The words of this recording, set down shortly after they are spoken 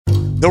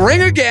The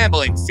Ringer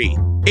Gambling Feed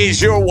is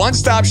your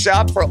one-stop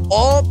shop for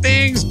all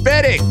things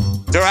betting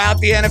throughout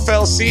the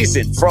NFL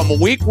season, from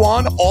week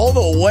 1 all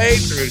the way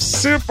through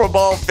Super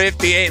Bowl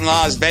 58 in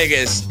Las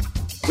Vegas.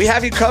 We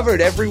have you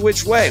covered every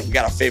which way. We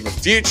got our favorite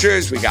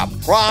futures, we got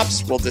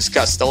props, we'll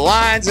discuss the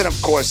lines, and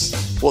of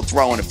course, we'll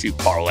throw in a few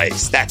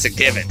parlays. That's a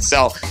given.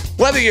 So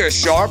whether you're a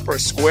sharp or a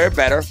square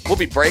bettor, we'll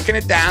be breaking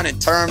it down in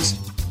terms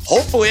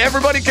hopefully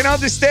everybody can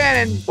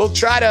understand, and we'll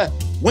try to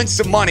win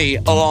some money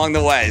along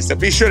the way. So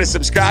be sure to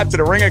subscribe to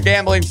the Ringer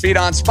Gambling Feed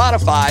on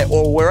Spotify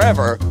or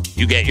wherever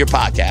you get your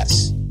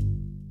podcasts.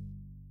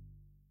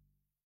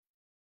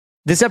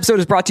 This episode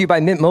is brought to you by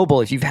Mint Mobile.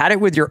 If you've had it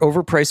with your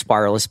overpriced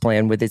wireless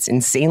plan with its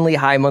insanely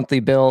high monthly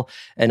bill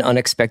and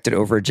unexpected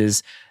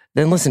overages,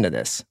 then listen to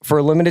this. For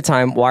a limited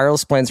time,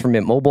 wireless plans from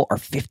Mint Mobile are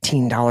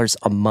 $15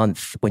 a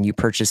month when you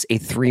purchase a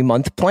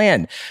 3-month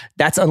plan.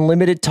 That's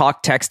unlimited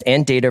talk, text,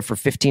 and data for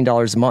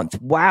 $15 a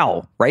month.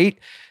 Wow, right?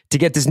 To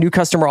get this new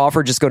customer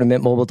offer, just go to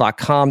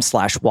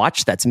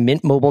mintmobile.com/watch. That's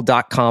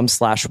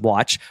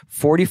mintmobile.com/watch.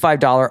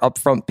 $45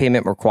 upfront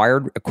payment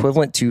required,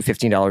 equivalent to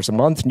 $15 a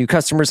month. New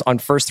customers on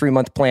first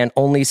 3-month plan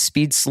only.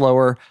 Speed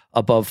slower,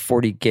 above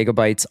 40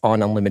 gigabytes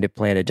on unlimited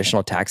plan.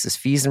 Additional taxes,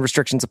 fees, and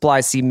restrictions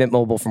apply. See Mint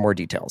Mobile for more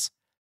details.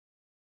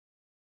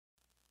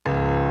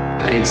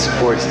 I need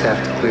support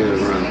staff to clear the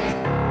room.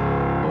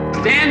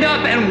 Stand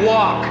up and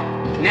walk.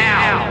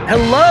 Now.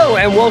 Hello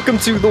and welcome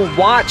to The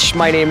Watch.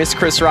 My name is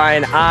Chris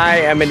Ryan. I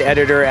am an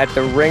editor at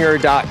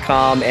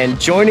TheRinger.com,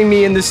 and joining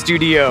me in the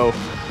studio,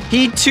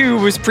 he too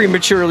was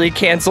prematurely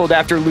canceled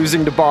after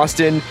losing to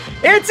Boston.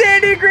 It's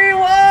Andy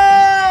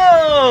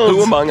Greenwald!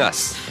 Who among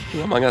us?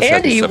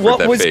 Andy, what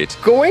that was fate?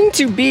 going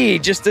to be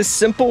just a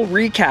simple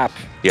recap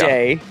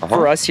day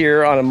for us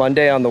here on a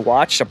Monday on The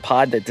Watch, a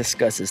pod that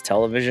discusses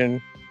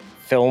television,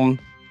 film,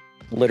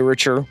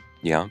 literature,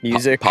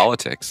 music,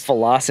 politics,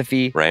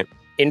 philosophy, right?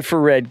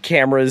 Infrared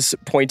cameras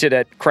pointed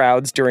at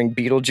crowds during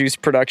Beetlejuice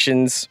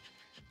productions,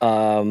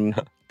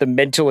 the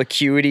mental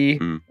acuity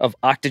of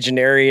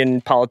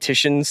octogenarian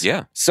politicians.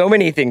 Yeah. So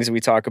many things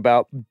we talk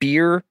about.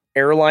 Beer,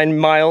 airline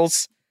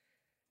miles.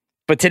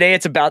 But today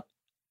it's about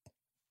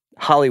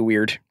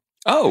Hollyweird.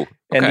 Oh, okay.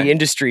 And the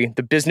industry,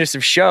 the business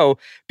of show.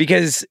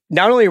 Because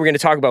not only are we going to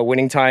talk about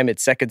Winning Time,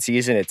 its second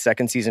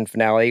season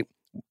finale,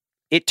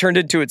 it turned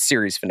into its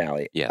series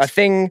finale. Yes. A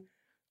thing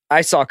I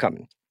saw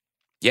coming.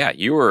 Yeah,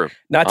 you were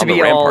not on to the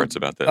be ramparts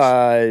about this.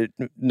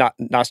 Not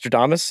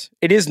Nostradamus.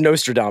 It is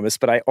Nostradamus,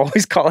 but I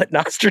always call it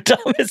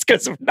Nostradamus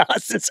because of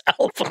Nas's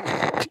album.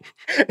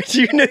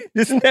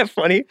 Isn't that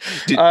funny?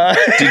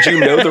 Did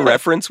you know the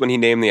reference when he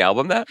named the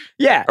album that?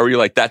 Yeah. Or were you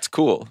like, that's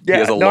cool? Yeah. He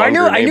has a I knew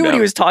name what now.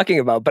 he was talking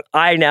about, but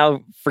I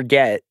now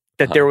forget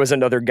that there was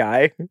another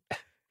guy,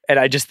 and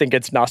I just think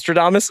it's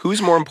Nostradamus.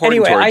 Who's more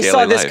important anyway, to our I daily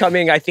saw this life?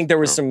 coming. I think there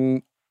was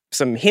some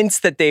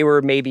hints that they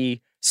were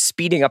maybe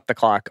speeding up the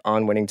clock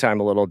on Winning Time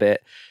a little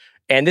bit.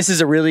 And this is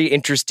a really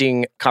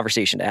interesting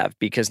conversation to have,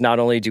 because not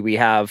only do we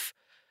have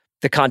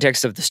the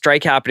context of the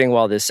strike happening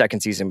while this second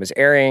season was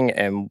airing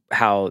and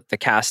how the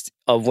cast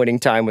of Winning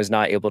Time was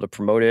not able to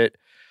promote it,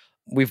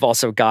 we've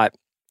also got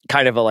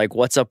kind of a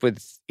what's up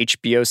with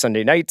HBO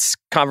Sunday nights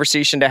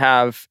conversation to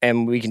have,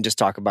 and we can just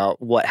talk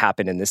about what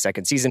happened in the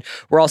second season.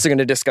 We're also going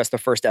to discuss the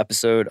first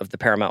episode of the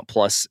Paramount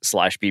Plus /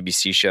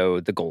 BBC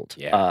show, The Gold.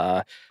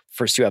 Yeah.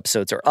 First 2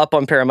 episodes are up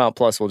on Paramount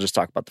Plus. We'll just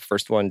talk about the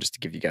first one just to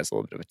give you guys a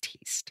little bit of a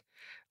taste.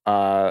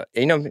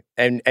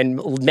 And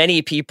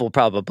many people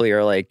probably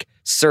are like,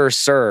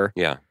 sir,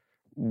 yeah,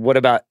 what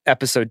about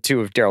episode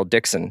 2 of Daryl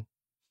Dixon?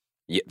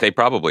 Yeah, they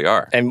probably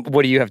are. And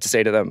what do you have to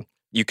say to them?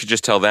 You could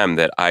just tell them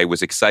that I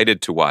was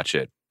excited to watch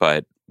it,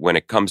 but when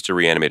it comes to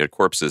reanimated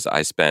corpses,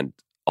 I spent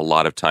a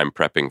lot of time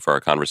prepping for our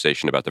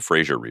conversation about the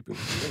Frasier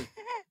reboot.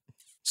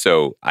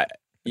 So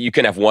you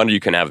can have one or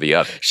you can have the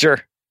other. Sure.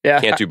 Yeah.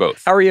 Can't do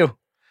both. How are you?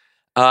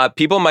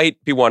 People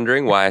might be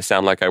wondering why I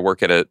sound like I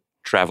work at a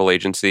travel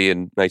agency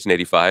in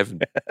 1985,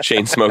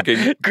 chain smoking.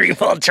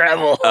 Greenwald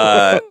Travel.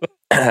 I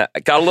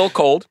got a little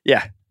cold.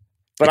 Yeah.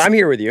 But I'm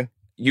here with you.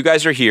 You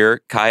guys are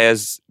here.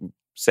 Kaya's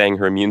saying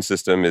her immune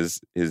system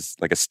is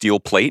like a steel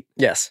plate.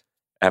 Yes.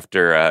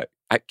 After,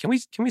 can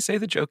we say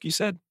the joke you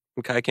said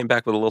when Kaya came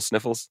back with a little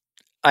sniffles?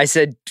 I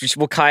said,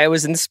 well, Kaya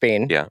was in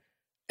Spain. Yeah.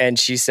 And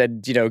she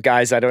said,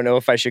 guys, I don't know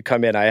if I should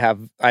come in. I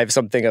have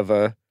something of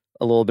a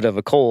little bit of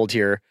a cold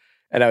here.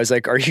 And I was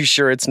like, are you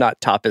sure it's not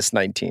Tapas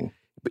 19?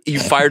 You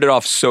fired it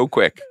off so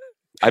quick.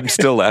 I'm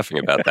still laughing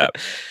about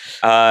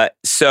that.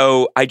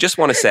 So I just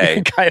want to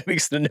say... Kaya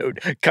makes the note.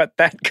 Cut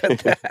that.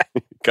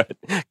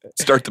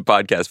 Start the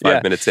podcast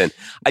 5 minutes in.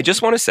 I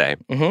just want to say,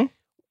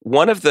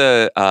 one of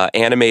the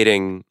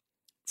animating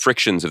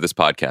frictions of this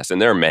podcast,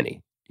 and there are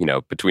many,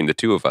 between the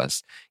two of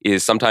us,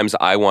 is sometimes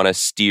I want to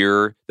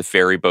steer the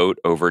ferry boat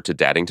over to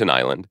Daddington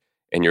Island.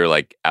 And you're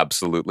like,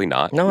 absolutely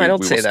not. No, I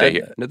don't say that.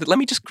 Here. No, let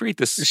me just create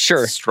this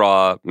Sure.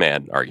 straw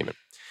man argument.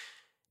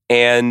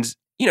 And,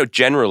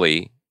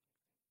 generally,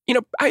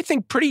 I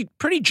think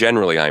pretty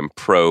generally I'm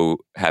pro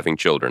having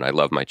children. I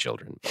love my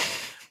children.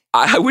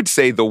 I would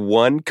say the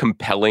one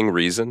compelling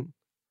reason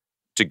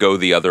to go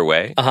the other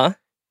way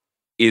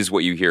is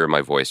what you hear in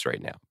my voice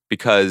right now.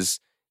 Because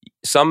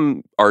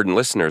some ardent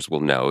listeners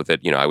will know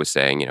that, I was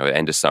saying,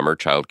 end of summer,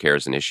 childcare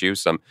is an issue.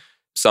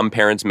 Some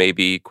parents may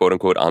be, quote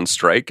unquote, on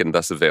strike and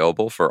thus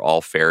available for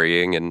all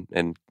ferrying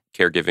and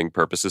caregiving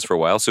purposes for a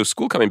while. So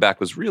school coming back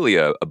was really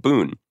a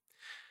boon.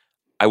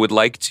 I would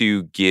like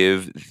to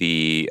give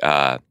the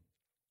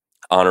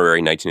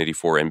honorary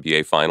 1984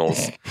 NBA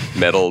Finals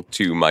medal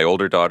to my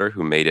older daughter,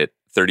 who made it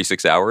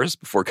 36 hours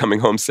before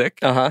coming home sick.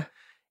 Uh-huh.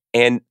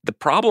 And the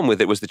problem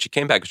with it was that she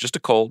came back. It was just a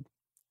cold.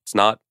 It's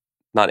not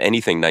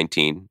anything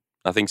 19,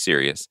 nothing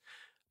serious.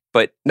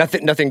 But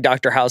nothing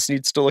Dr. House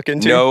needs to look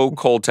into? No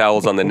cold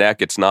towels on the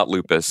neck. It's not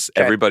lupus.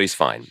 Okay. Everybody's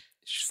fine.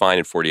 She's fine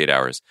in 48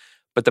 hours.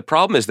 But the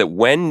problem is that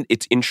when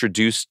it's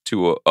introduced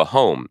to a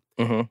home,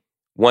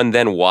 one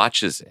then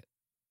watches it.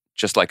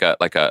 Just like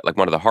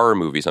one of the horror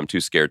movies I'm too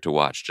scared to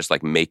watch, just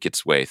like make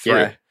its way through.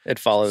 Yeah, it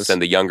follows. Then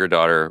the younger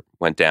daughter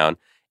went down.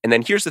 And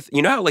then here's the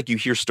you know how like you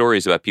hear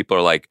stories about people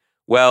are like,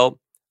 well,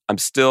 I'm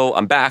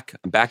back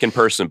in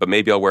person, but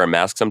maybe I'll wear a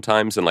mask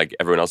sometimes. And like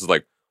everyone else is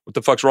like, what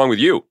the fuck's wrong with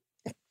you?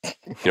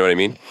 You know what I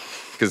mean?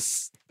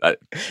 Because it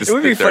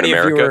would be funny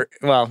if you were,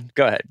 well,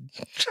 go ahead.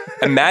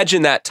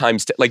 Imagine that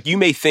times, like you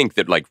may think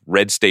that like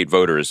red state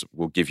voters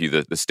will give you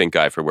the stink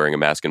eye for wearing a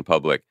mask in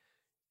public.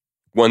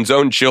 One's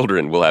own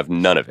children will have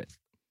none of it.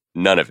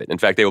 None of it. In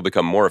fact, they will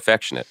become more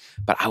affectionate.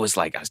 But I was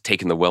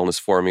taking the wellness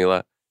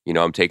formula.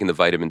 I'm taking the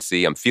vitamin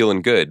C. I'm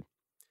feeling good.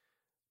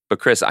 But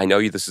Chris, I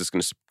know this is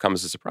going to come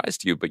as a surprise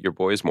to you, but your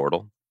boy is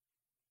mortal.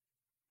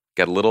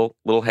 Got a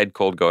little head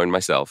cold going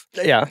myself.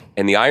 Yeah.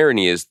 And the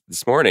irony is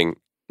this morning,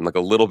 I'm like a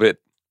little bit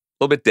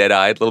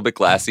dead-eyed, a little bit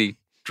glassy,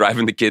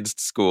 driving the kids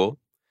to school.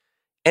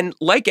 And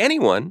like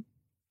anyone,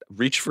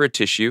 reach for a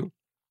tissue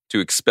to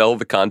expel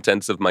the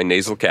contents of my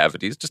nasal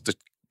cavities, just a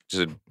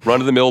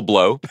run-of-the-mill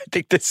blow. I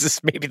think this is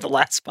maybe the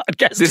last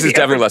podcast. This is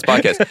definitely the last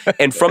podcast.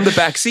 And from the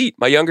back seat,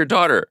 my younger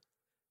daughter,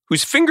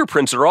 whose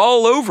fingerprints are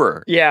all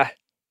over. Yeah.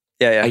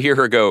 I hear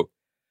her go,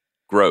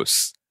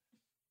 gross.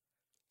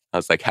 I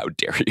was like, how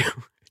dare you?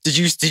 Did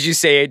you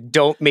say,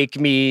 don't make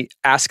me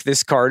ask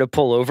this car to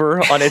pull over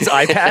on its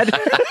iPad?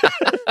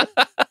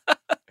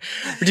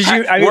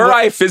 Were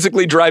I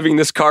physically driving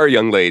this car,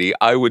 young lady,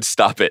 I would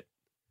stop it.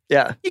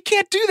 Yeah. You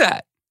can't do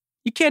that.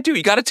 You can't do it.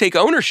 You got to take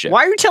ownership.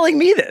 Why are you telling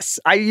me this?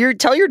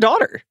 Tell your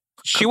daughter.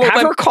 She won't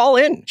have her call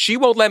in. She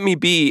won't let me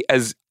be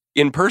as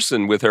in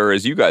person with her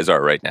as you guys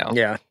are right now.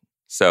 Yeah.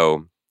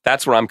 So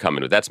that's where I'm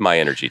coming with. That's my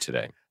energy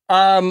today.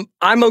 I'm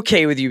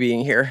okay with you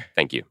being here.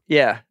 Thank you.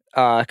 Yeah.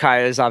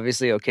 Kaya is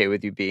obviously okay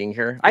with you being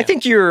here. Yeah. I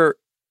think you're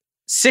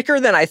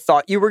sicker than I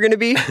thought you were going to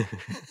be,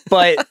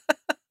 but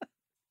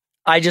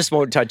I just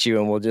won't touch you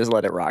and we'll just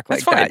let it rock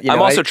like that.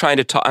 I'm also trying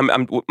to talk.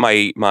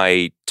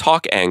 My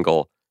talk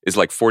angle is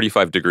like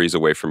 45 degrees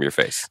away from your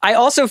face. I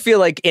also feel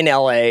like in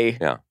LA,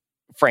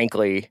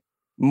 frankly,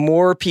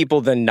 more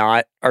people than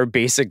not are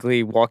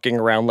basically walking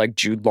around like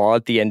Jude Law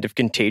at the end of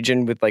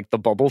Contagion with like the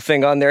bubble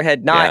thing on their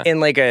head. Not in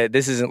like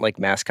this isn't like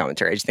mass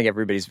commentary. I just think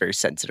everybody's very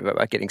sensitive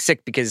about getting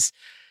sick because,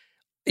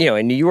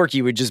 in New York,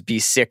 you would just be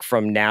sick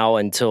from now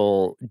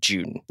until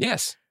June.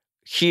 Yes.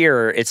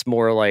 Here, it's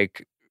more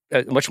like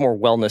a much more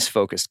wellness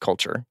focused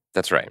culture.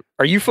 That's right.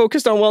 Are you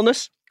focused on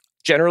wellness,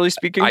 generally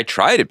speaking? I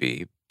try to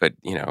be, but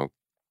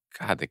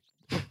God,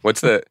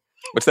 what's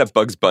that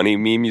Bugs Bunny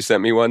meme you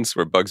sent me once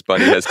where Bugs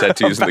Bunny has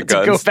tattoos and the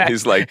guns?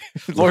 He's like,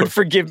 Lord,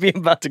 forgive me,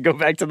 I'm about to go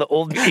back to the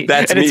old me.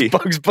 That's and me. It's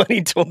Bugs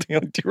Bunny holding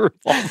on two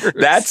revolvers.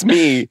 That's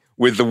me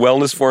with the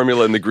wellness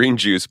formula and the green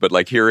juice, but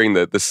like hearing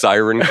the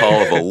siren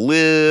call of a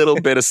little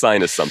bit of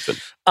sinus something.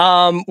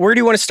 Where do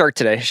you want to start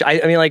today?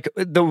 I mean, like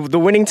the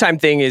winning time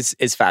thing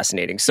is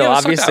fascinating. So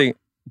obviously,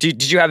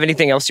 did you have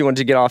anything else you wanted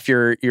to get off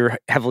your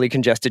heavily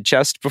congested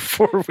chest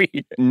before we?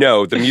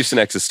 No, the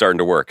Mucinex is starting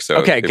to work. So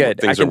okay, good.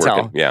 Things I can are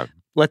working. tell. Yeah.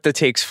 Let the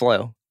takes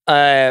flow.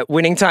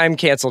 Winning Time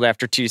canceled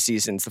after 2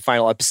 seasons. The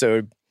final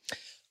episode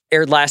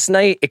aired last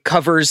night. It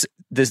covers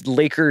the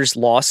Lakers'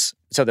 loss,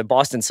 so the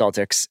Boston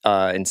Celtics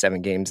in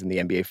 7 games in the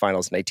NBA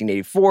Finals in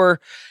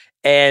 1984.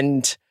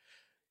 And,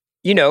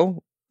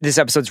 this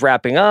episode's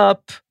wrapping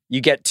up. You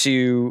get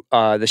to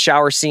the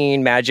shower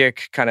scene,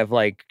 Magic, kind of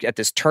like at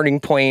this turning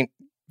point,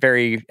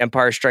 very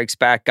Empire Strikes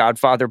Back,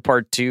 Godfather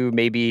Part 2.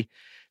 Maybe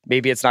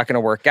it's not going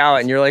to work out.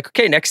 And you're like,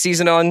 okay, next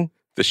season on...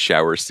 The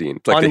shower scene.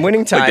 On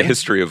Winning Time. Like the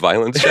history of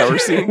violence shower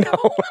scene?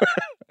 No.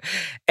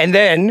 And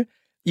then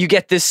you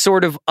get this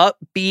sort of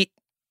upbeat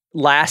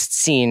last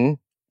scene,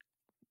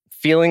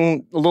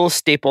 feeling a little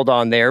stapled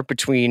on there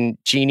between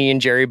Jeannie and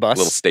Jerry Buss.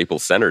 A little staple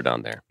centered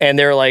on there. And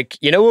they're like,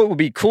 what would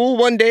be cool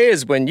one day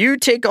is when you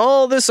take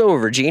all this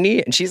over,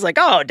 Jeannie. And she's like,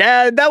 oh,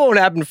 Dad, that won't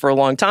happen for a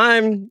long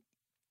time.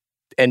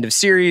 End of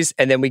series.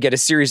 And then we get a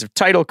series of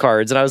title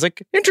cards. And I was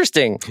like,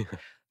 interesting.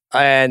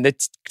 And the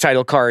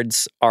title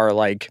cards are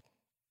like,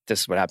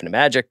 this is what happened to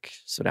Magic.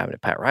 This is what happened to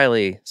Pat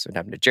Riley. This is what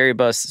happened to Jerry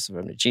Buss. This is what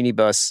happened to Jeannie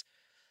Buss.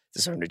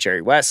 This is what happened to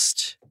Jerry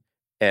West.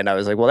 And I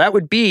was like, well, that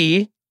would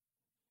be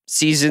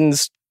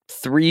seasons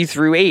 3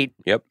 through 8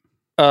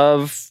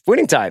 of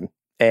Winning Time.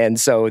 And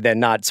so then,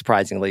 not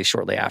surprisingly,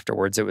 shortly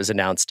afterwards, it was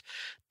announced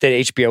that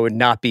HBO would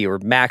not be, or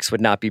Max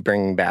would not be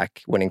bringing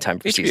back Winning Time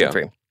for HBO. season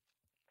 3.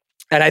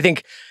 And I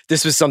think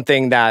this was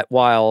something that,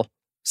 while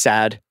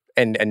sad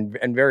and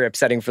very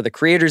upsetting for the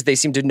creators, they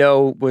seemed to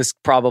know was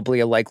probably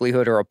a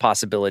likelihood or a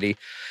possibility.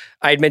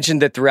 I had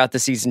mentioned that throughout the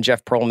season,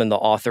 Jeff Pearlman, the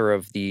author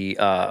of the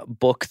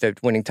book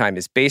that Winning Time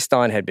is based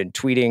on, had been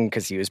tweeting,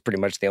 because he was pretty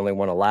much the only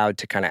one allowed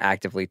to kind of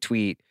actively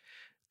tweet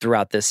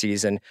throughout this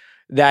season,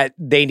 that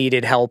they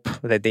needed help,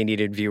 that they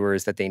needed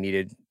viewers, that they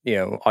needed,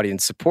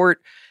 audience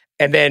support.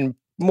 And then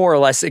more or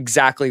less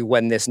exactly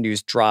when this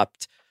news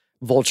dropped,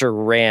 Vulture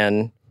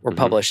ran or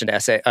published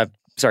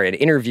an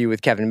interview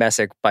with Kevin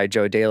Messick by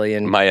Joe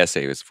Dalian. My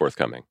essay was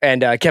forthcoming.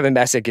 And Kevin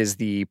Messick is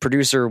the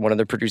producer, one of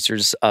the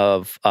producers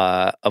of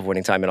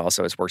Winning Time, and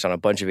also has worked on a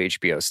bunch of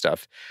HBO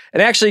stuff.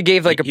 And actually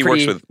gave he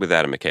works with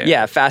Adam McKay.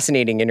 Yeah,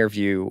 fascinating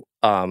interview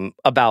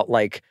about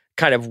like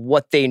kind of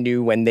what they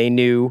knew when they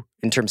knew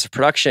in terms of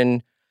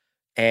production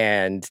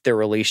and their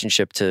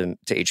relationship to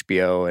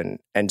HBO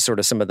and sort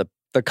of some of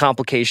the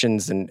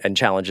complications and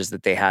challenges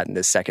that they had in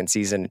this second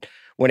season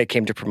when it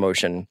came to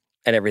promotion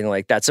and everything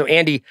like that. So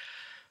Andy,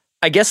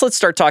 I guess let's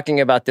start talking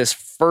about this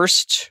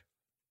first.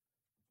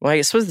 Well,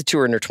 I suppose the two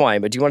are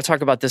intertwined, but do you want to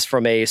talk about this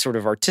from a sort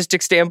of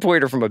artistic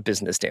standpoint or from a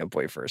business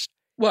standpoint first?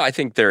 Well, I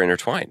think they're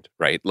intertwined,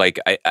 right? Like,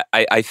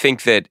 I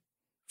think that,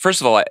 first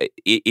of all,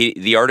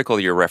 the article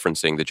you're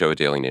referencing, the Joe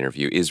Dalian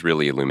interview, is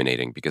really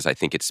illuminating because I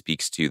think it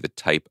speaks to the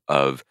type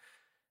of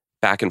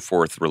back and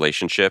forth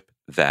relationship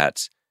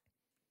that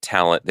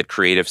talent, that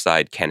creative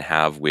side can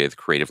have with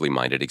creatively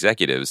minded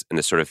executives, and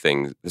the sort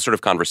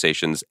of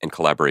conversations and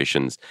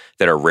collaborations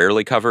that are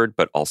rarely covered,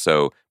 but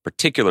also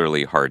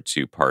particularly hard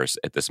to parse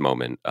at this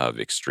moment of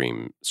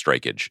extreme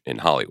strikeage in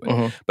Hollywood.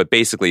 Mm-hmm. But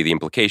basically, the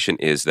implication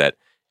is that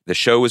the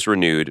show was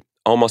renewed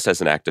almost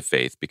as an act of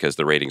faith because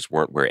the ratings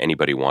weren't where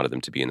anybody wanted them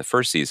to be in the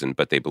first season,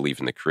 but they believed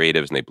in the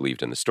creatives and they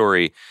believed in the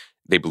story.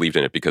 They believed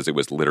in it because it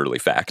was literally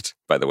fact,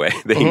 by the way.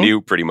 They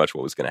knew pretty much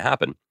what was going to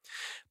happen.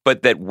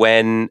 But that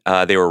when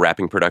they were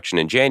wrapping production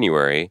in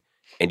January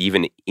and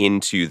even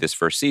into this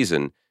first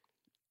season,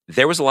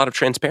 there was a lot of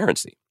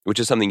transparency, which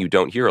is something you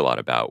don't hear a lot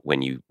about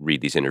when you read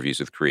these interviews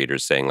with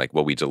creators saying like,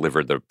 well, we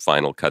delivered the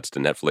final cuts to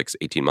Netflix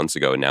 18 months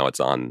ago and now it's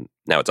on,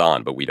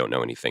 but we don't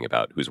know anything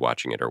about who's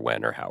watching it or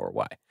when or how or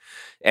why.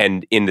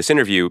 And in this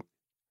interview,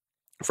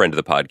 a friend of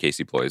the pod,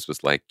 Casey Bloys,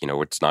 was like,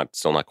 it's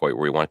still not quite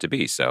where we want it to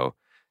be. So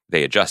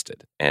they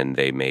adjusted and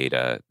they made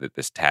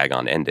this tag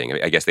on ending.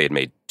 I guess they had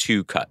made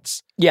 2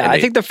 cuts. Yeah,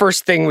 I think the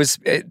first thing was,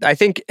 I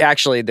think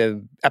actually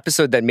the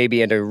episode that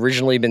maybe had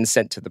originally been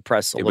sent to the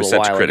press a little while ago. It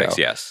was sent to critics,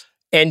 yes.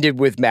 Ended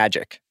with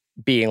Magic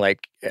being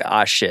like,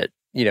 shit,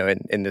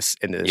 in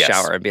the yes.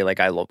 shower and being like,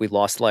 we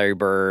lost Larry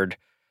Bird.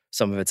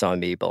 Some of it's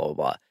on me, blah, blah,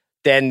 blah.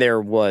 Then there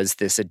was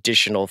this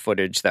additional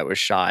footage that was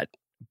shot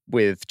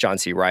with John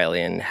C.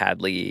 Reilly and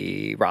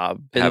Hadley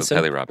Robinson.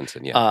 Hadley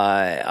Robinson,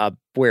 yeah.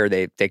 Where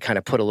they kind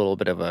of put a little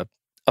bit of a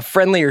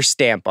friendlier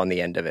stamp on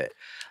the end of it.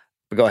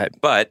 But go ahead.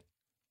 But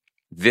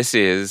this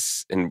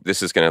is going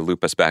to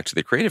loop us back to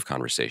the creative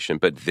conversation,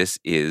 but this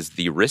is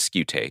the risk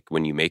you take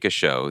when you make a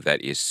show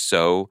that is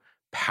so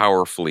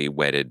powerfully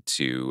wedded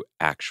to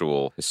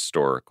actual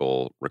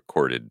historical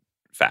recorded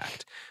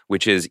fact,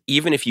 which is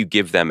even if you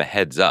give them a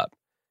heads up,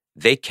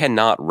 they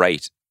cannot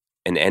write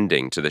an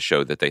ending to the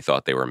show that they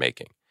thought they were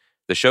making.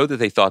 The show that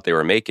they thought they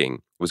were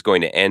making was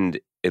going to end,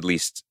 at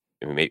least,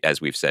 as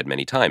we've said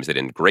many times, that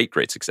in great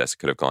success, it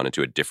could have gone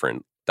into a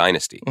different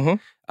dynasty,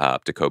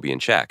 up to Kobe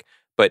and Shaq.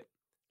 But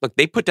look,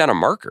 they put down a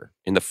marker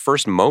in the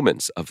first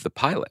moments of the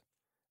pilot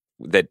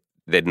that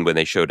then when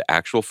they showed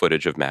actual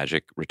footage of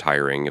Magic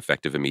retiring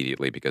effective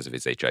immediately because of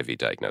his HIV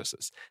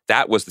diagnosis.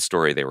 That was the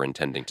story they were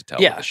intending to tell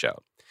with the show.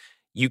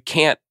 You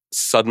can't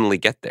suddenly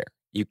get there.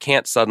 You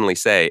can't suddenly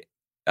say,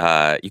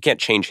 you can't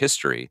change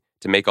history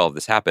to make all of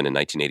this happen in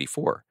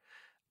 1984.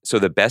 So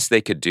the best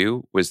they could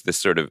do was this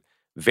sort of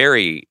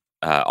very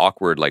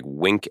awkward like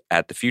wink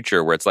at the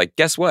future where it's like,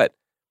 guess what?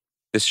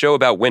 This show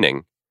about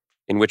winning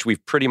in which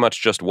we've pretty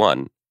much just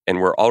won and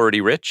we're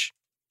already rich,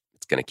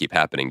 it's going to keep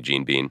happening,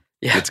 Gene Bean.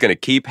 Yeah. It's going to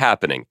keep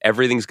happening.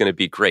 Everything's going to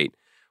be great,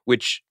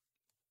 which,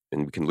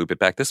 and we can loop it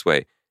back this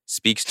way,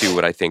 speaks to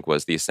what I think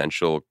was the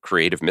essential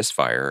creative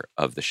misfire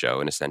of the show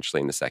and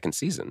essentially in the second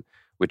season,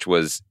 which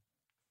was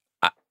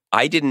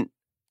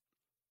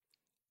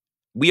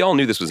we all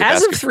knew this was a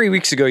As of 3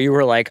 weeks ago, you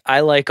were like, I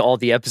like all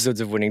the episodes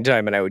of Winning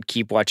Time and I would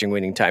keep watching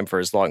Winning Time for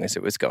as long as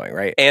it was going,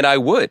 right? And I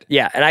would.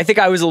 Yeah, and I think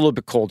I was a little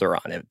bit colder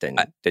on it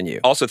than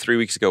you. Also, 3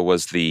 weeks ago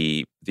was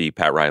the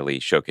Pat Riley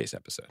showcase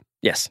episode.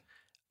 Yes.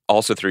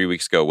 Also, 3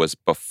 weeks ago was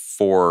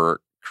before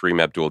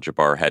Kareem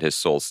Abdul-Jabbar had his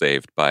soul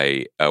saved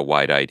by a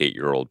wide-eyed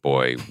 8-year-old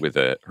boy with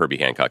a Herbie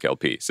Hancock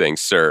LP saying,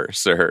 sir,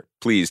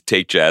 please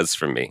take jazz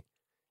from me.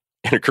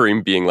 And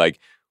Kareem being like,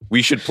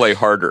 we should play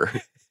harder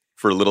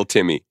for little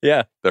Timmy,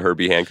 the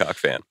Herbie Hancock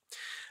fan.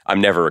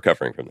 I'm never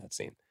recovering from that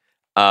scene.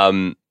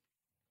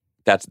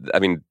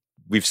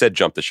 We've said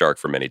jump the shark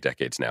for many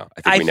decades now.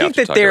 I think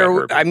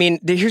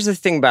that here's the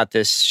thing about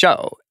this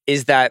show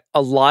is that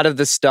a lot of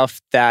the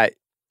stuff that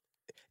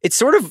it's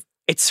sort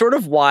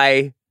of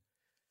why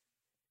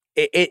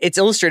it's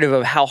illustrative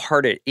of how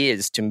hard it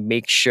is to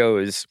make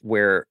shows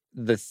where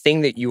the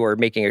thing that you are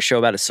making a show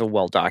about is so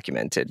well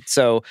documented.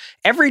 So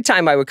every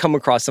time I would come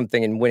across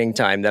something in Winning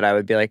Time that I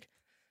would be like,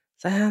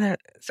 does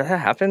that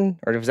happen?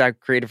 Or was that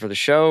created for the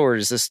show? Or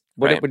is this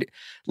what it would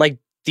like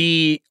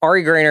the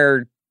Ari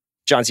Grainer,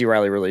 John C.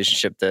 Reilly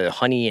relationship, the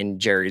Honey and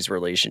Jerry's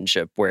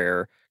relationship,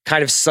 where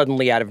kind of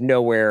suddenly out of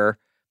nowhere,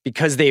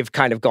 because they've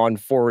kind of gone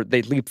forward,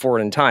 they leap forward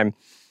in time.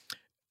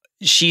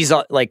 She's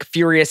like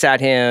furious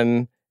at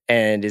him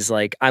and is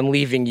like, I'm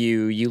leaving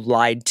you. You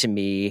lied to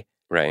me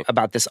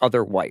about this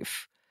other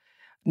wife.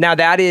 Now,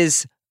 that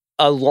is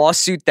a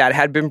lawsuit that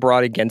had been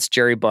brought against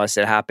Jerry Buss.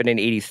 It happened in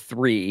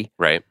 1983.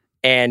 Right.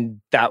 And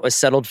that was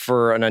settled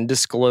for an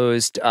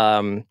undisclosed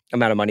amount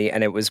of money.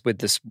 And it was with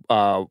this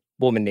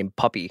woman named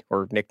Puppy,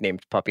 or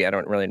nicknamed Puppy. I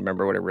don't really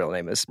remember what her real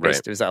name is.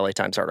 It was the LA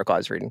Times article I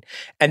was reading.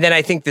 And then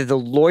I think that the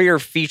lawyer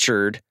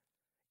featured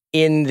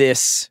in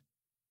this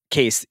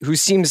case, who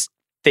seems,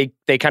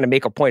 they kind of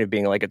make a point of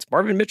being like, it's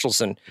Marvin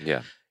Mitchelson.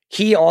 Yeah.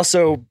 He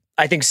also,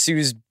 I think,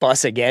 sues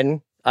Buss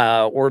again,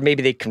 or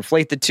maybe they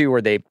conflate the two,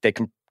 or they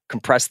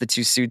compress the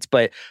two suits.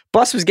 But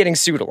Buss was getting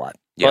sued a lot.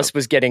 Yeah. Buss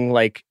was getting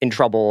like in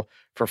trouble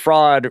for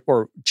fraud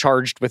or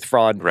charged with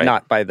fraud,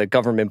 not by the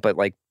government, but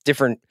like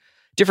different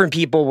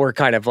people were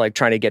kind of like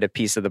trying to get a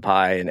piece of the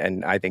pie.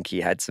 And I think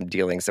he had some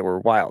dealings that were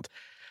wild.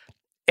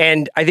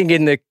 And I think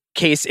in the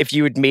case, if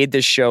you had made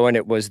this show and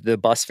it was the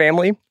Buss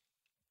family,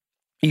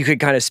 you could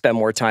kind of spend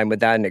more time with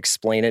that and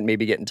explain it,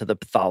 maybe get into the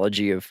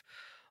pathology of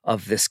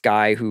this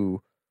guy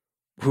who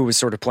was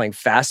sort of playing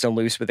fast and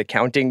loose with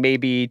accounting,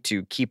 maybe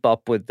to keep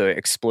up with the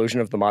explosion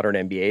of the modern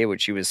NBA,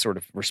 which he was sort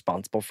of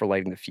responsible for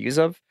lighting the fuse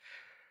of.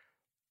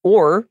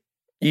 Or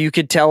you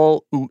could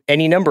tell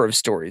any number of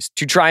stories.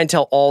 To try and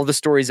tell all the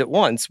stories at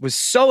once was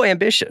so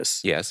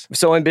ambitious. Yes.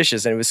 So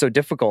ambitious, and it was so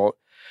difficult.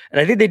 And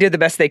I think they did the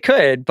best they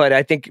could, but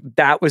I think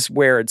that was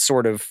where it's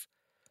sort of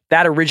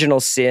that original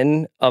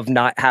sin of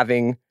not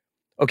having,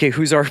 okay,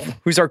 who's our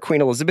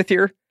Queen Elizabeth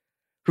here?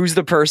 Who's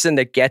the person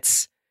that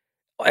gets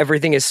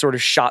everything is sort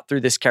of shot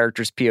through this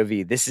character's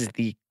POV? This is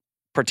the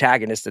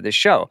protagonist of this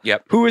show.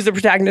 Yep. Who is the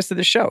protagonist of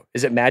this show?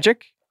 Is it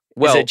Magic?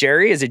 Is it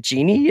Jerry? Is it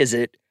Jeannie? Is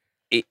it?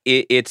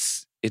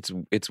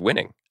 It's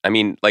winning. I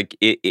mean, like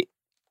to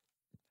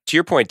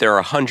your point, there are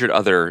 100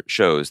 other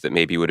shows that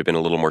maybe would have been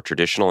a little more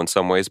traditional in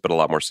some ways, but a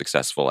lot more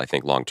successful, I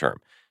think, long term.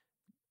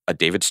 A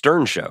David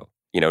Stern show,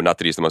 not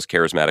that he's the most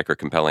charismatic or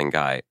compelling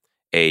guy.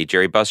 A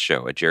Jerry Buss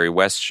show, a Jerry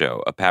West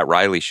show, a Pat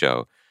Riley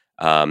show,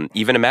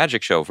 even a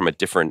Magic show from a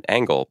different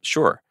angle,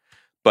 sure.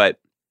 But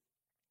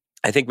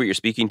I think what you're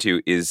speaking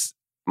to is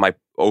my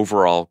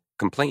overall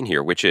complaint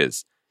here, which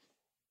is,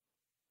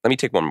 let me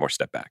take one more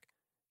step back.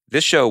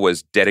 This show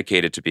was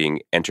dedicated to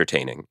being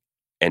entertaining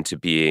and to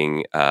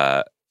being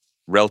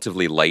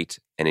relatively light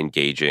and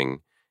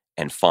engaging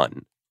and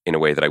fun in a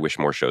way that I wish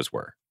more shows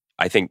were.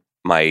 I think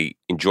my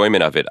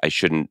enjoyment of it, I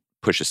shouldn't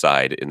push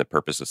aside in the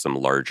purpose of some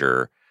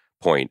larger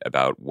point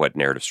about what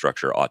narrative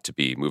structure ought to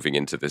be moving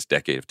into this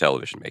decade of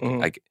television making.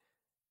 Mm-hmm.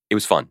 It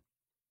was fun.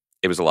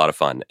 It was a lot of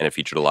fun, and it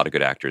featured a lot of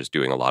good actors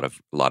doing a lot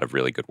of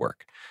really good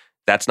work.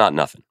 That's not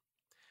nothing.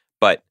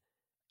 But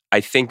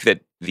I think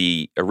that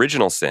the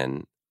original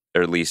sin,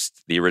 or at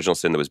least the original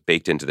sin that was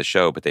baked into the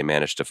show, but they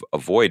managed to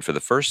avoid for the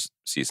first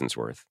season's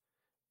worth,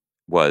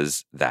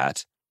 was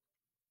that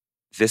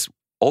this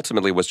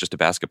ultimately was just a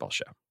basketball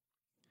show.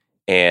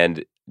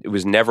 And it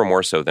was never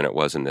more so than it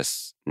was in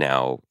this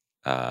now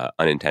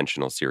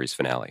unintentional series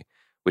finale,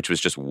 which was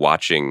just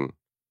watching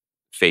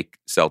fake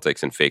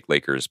Celtics and fake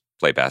Lakers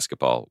play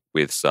basketball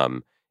with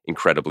some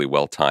incredibly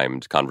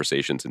well-timed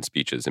conversations and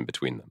speeches in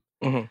between them.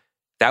 Mm-hmm.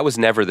 That was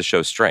never the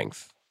show's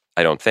strength,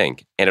 I don't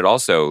think. And it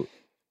also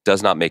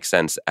does not make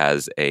sense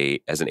as an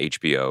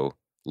HBO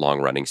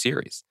long-running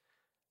series.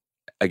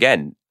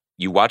 Again,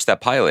 you watch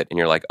that pilot and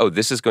you're like, oh,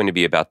 this is going to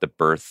be about the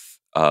birth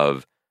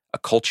of a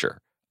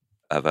culture,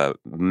 of a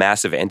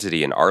massive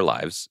entity in our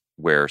lives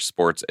where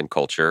sports and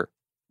culture,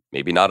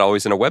 maybe not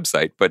always in a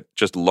website, but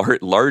just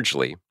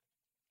largely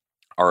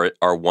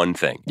are one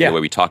thing. Yeah. The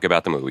way we talk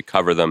about them, the way we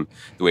cover them,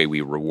 the way we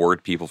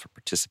reward people for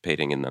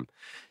participating in them.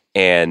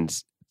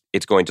 And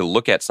it's going to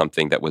look at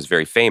something that was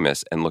very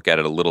famous and look at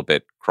it a little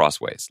bit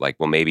crossways. Like,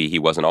 well, maybe he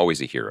wasn't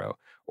always a hero,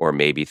 or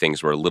maybe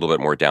things were a little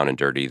bit more down and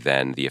dirty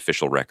than the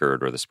official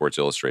record or the Sports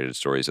Illustrated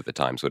stories at the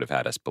Times would have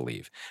had us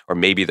believe. Or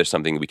maybe there's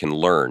something we can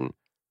learn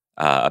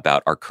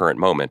about our current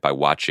moment by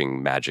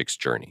watching Magic's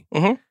journey.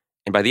 Mm-hmm.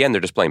 And by the end,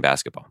 they're just playing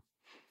basketball.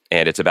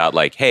 And it's about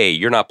like, hey,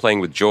 you're not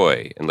playing with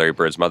joy. And Larry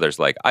Bird's mother's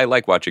like, I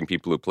like watching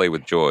people who play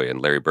with joy.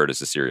 And Larry Bird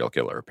is a serial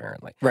killer,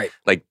 apparently. Right.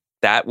 Like,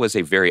 that was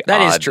a very That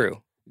odd... is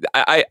true.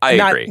 I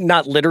agree.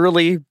 Not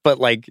literally, but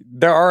like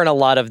there aren't a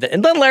lot of that.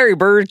 And then Larry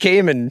Bird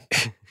came and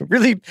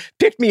really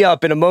picked me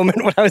up in a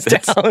moment when I was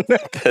down.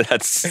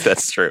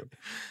 That's true.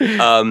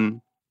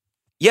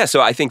 Yeah,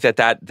 so I think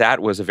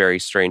that was a very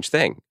strange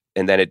thing.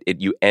 And then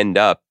you end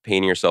up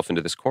painting yourself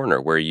into this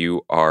corner where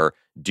you are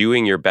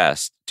doing your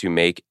best to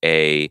make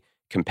a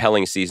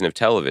compelling season of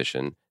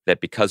television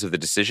that, because of the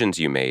decisions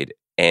you made,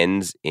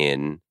 ends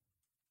in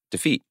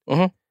defeat.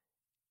 Mm-hmm.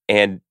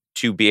 And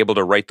to be able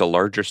to write the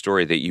larger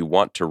story that you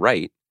want to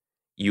write,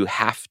 you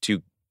have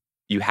to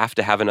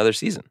have another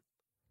season.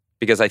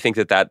 Because I think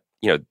that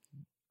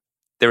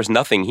there's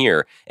nothing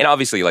here. And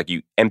obviously, like,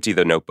 you empty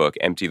the notebook,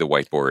 empty the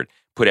whiteboard,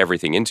 put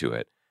everything into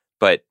it.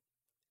 But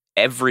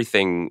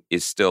everything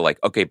is still like,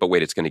 okay, but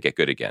wait, it's going to get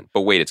good again.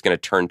 But wait, it's going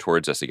to turn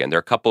towards us again. There are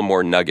a couple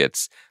more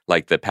nuggets,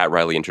 like the Pat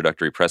Riley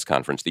introductory press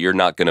conference, that you're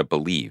not going to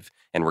believe.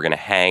 And we're going to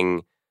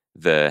hang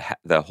the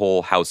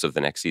whole house of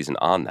the next season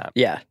on that.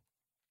 Yeah.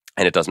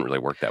 And it doesn't really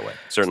work that way.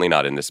 Certainly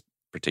not in this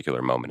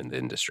particular moment in the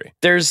industry.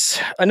 There's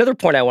another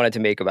point I wanted to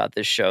make about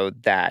this show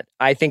that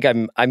I think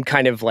I'm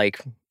kind of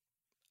like,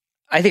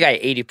 I think I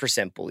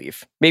 80%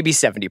 believe, maybe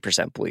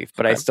 70% believe,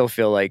 but I still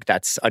feel like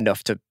that's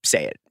enough to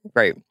say it,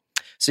 right?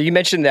 So you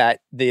mentioned that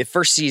the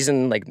first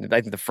season, like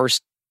I think the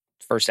first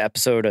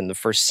episode and the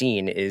first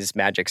scene is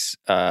Magic's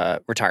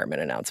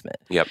retirement announcement.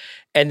 Yep.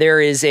 And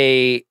there is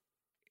a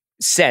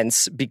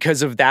sense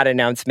because of that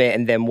announcement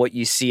and then what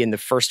you see in the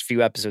first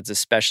few episodes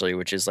especially,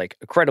 which is like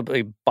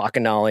incredibly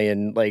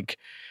bacchanalian, like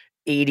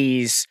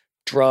 80s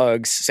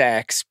drugs,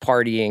 sex,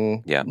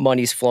 partying,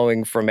 money's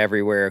flowing from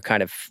everywhere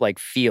kind of like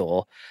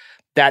feel,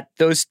 that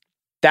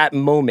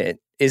moment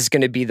is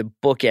going to be the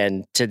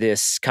bookend to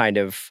this kind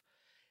of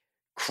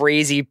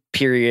crazy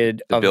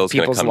period of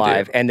people's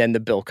life, and then the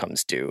bill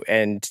comes due.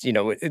 And,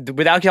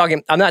 without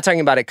talking, I'm not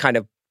talking about it kind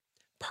of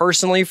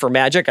personally for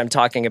Magic. I'm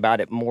talking about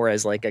it more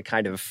as like a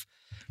kind of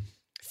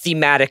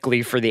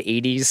thematically for the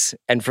 80s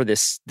and for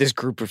this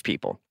group of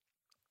people.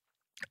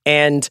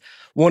 And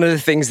one of the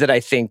things that I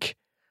think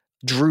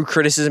drew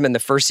criticism in the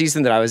first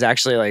season that I was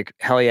actually like,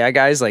 hell yeah,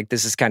 guys, like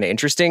this is kind of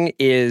interesting,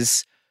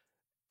 is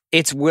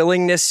its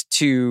willingness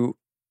to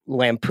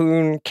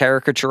lampoon,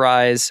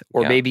 caricaturize,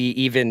 or maybe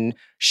even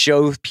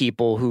show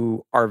people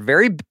who are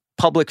very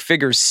public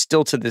figures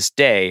still to this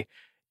day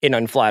in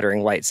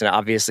unflattering lights. And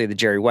obviously the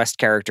Jerry West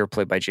character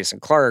played by Jason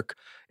Clarke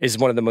is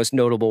one of the most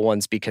notable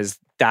ones because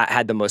that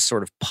had the most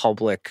sort of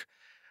public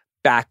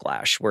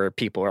backlash where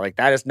people are like,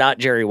 that is not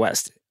Jerry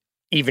West.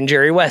 Even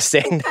Jerry West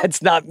saying,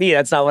 that's not me.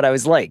 That's not what I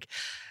was like.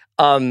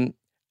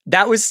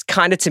 That was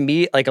kind of, to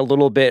me, like a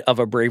little bit of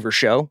a braver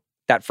show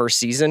that first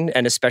season,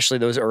 and especially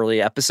those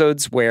early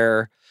episodes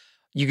where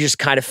you just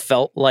kind of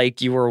felt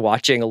like you were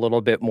watching a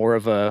little bit more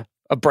of a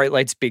Bright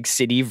Lights Big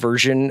City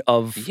version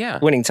of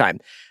Winning Time.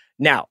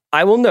 Now,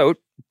 I will note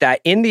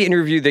that in the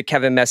interview that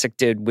Kevin Messick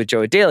did with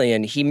Joe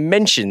Adalian, he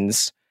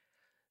mentions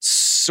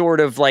sort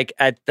of like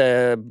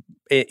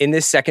in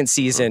this second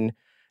season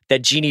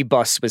that Jeannie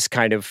Buss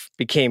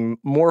became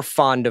more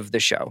fond of the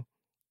show.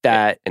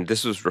 And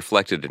this was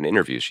reflected in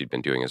interviews she'd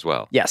been doing as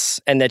well.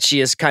 Yes. And that she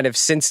has kind of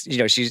since,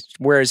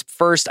 whereas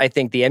first I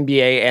think the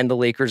NBA and the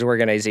Lakers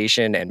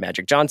organization and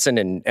Magic Johnson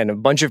and a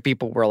bunch of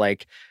people were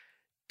like,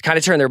 kind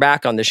of turned their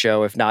back on the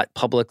show, if not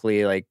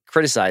publicly like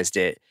criticized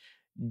it.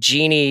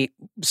 Jeannie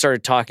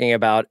started talking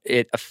about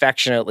it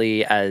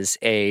affectionately as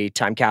a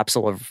time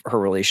capsule of her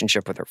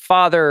relationship with her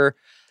father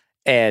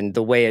and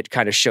the way it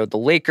kind of showed the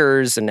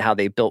Lakers and how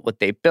they built what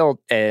they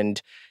built.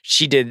 And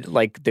she did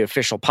like the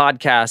official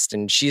podcast,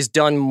 and she's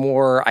done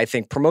more, I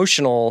think,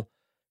 promotional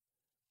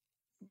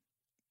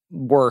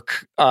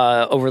work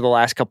over the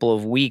last couple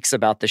of weeks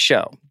about the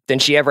show than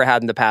she ever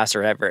had in the past,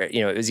 or ever,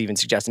 it was even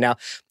suggested. Now,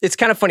 it's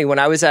kind of funny. When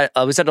I was at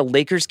a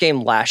Lakers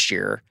game last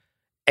year,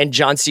 and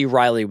John C.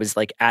 Reilly was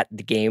like at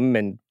the game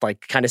and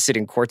like kind of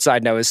sitting courtside,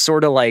 and I was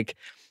sort of like,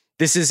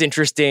 this is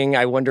interesting.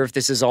 I wonder if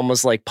this is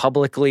almost like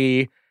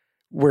publicly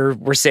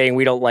we're saying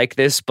we don't like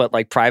this, but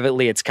like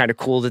privately, it's kind of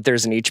cool that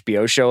there's an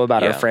HBO show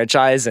about our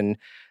franchise. And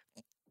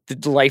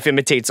the life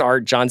imitates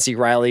art. John C.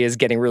 Reilly is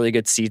getting really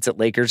good seats at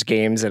Lakers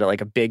games at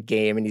like a big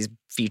game, and he's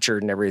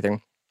featured and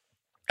everything.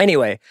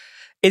 Anyway,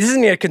 it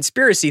isn't a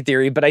conspiracy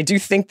theory, but I do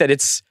think that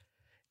it's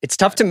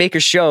tough to make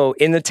a show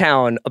in the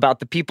town about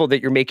the people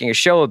that you're making a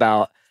show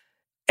about.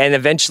 And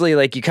eventually,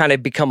 like, you kind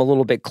of become a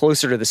little bit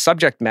closer to the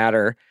subject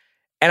matter.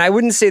 And I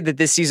wouldn't say that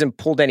this season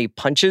pulled any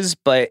punches,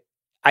 but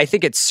I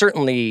think it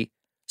certainly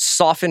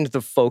softened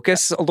the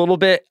focus a little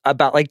bit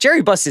about, like,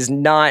 Jerry Buss is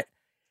not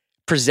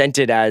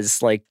presented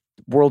as like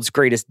world's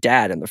greatest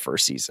dad in the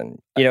first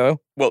season,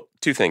 Well,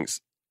 two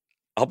things.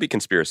 I'll be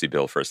conspiracy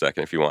Bill for a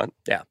second if you want.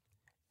 Yeah.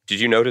 Did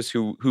you notice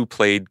who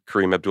played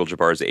Kareem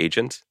Abdul-Jabbar's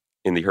agent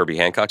in the Herbie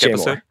Hancock Jay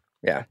episode? Moore.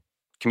 Yeah.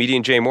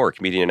 Comedian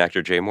and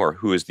actor Jay Moore,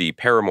 who is the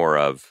paramour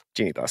of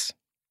Jeannie Buss.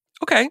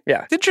 Okay.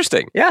 Yeah.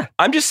 Interesting. Yeah.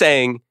 I'm just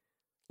saying,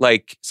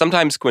 like,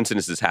 sometimes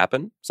coincidences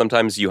happen.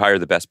 Sometimes you hire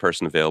the best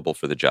person available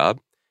for the job.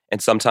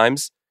 And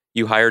sometimes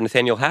you hire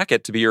Nathaniel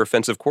Hackett to be your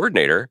offensive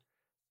coordinator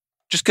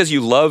just because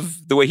you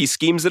love the way he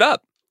schemes it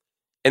up.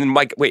 And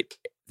Mike, wait,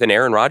 then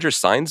Aaron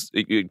Rodgers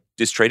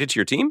is traded to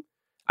your team?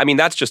 I mean,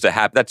 that's just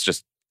that's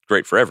just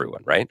great for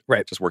everyone, right?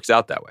 Right. It just works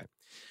out that way.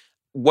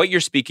 What you're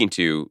speaking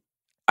to,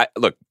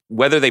 look,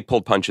 whether they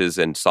pulled punches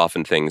and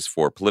softened things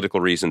for political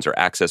reasons or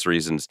access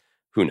reasons,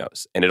 who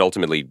knows? And it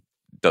ultimately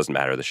doesn't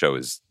matter. The show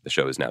is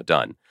now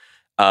done.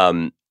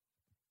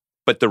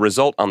 But the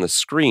result on the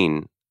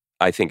screen,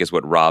 I think, is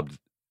what robbed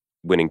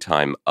Winning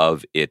Time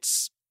of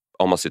its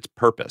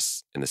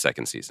purpose in the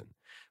second season,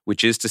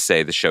 which is to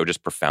say the show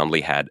just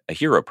profoundly had a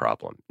hero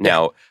problem.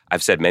 Now,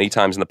 I've said many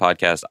times in the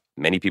podcast,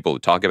 many people who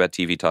talk about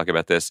TV talk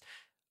about this.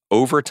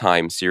 Over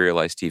time,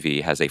 serialized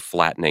TV has a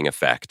flattening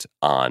effect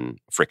on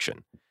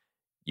friction.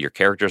 Your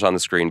characters on the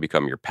screen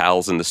become your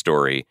pals in the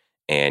story,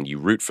 and you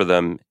root for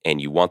them,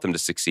 and you want them to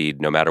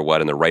succeed no matter what,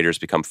 and the writers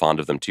become fond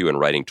of them too and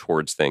writing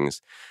towards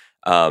things.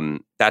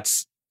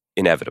 That's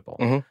inevitable.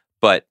 Mm-hmm.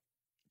 But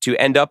to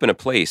end up in a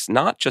place,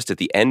 not just at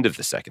the end of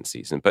the second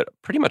season, but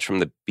pretty much from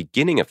the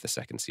beginning of the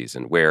second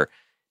season, where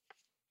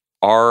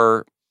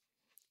our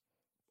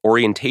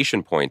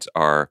orientation points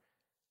are,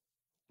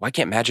 why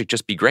can't Magic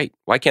just be great?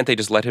 Why can't they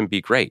just let him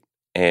be great?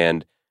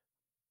 And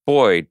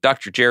boy,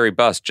 Dr. Jerry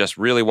Buss just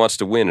really wants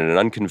to win in an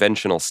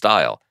unconventional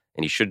style,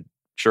 and he should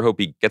sure hope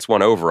he gets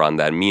one over on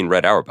that mean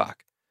Red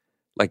Auerbach.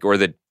 Or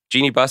that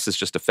Jeannie Buss is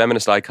just a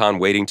feminist icon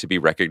waiting to be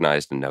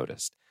recognized and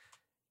noticed.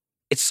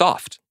 It's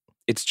soft.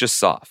 It's just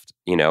soft,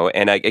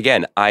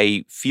 And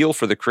I feel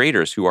for the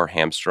creators who are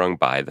hamstrung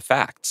by the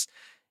facts.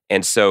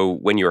 And so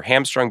when you're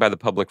hamstrung by the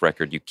public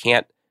record, you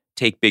can't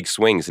take big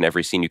swings in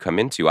every scene you come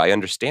into. I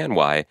understand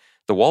why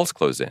the walls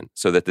close in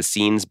so that the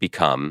scenes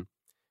become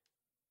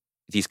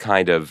these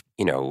kind of,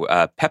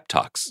 pep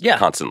talks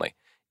constantly.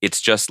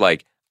 It's just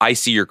like, I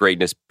see your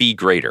greatness, be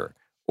greater.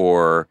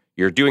 Or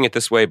you're doing it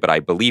this way, but I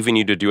believe in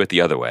you to do it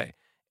the other way.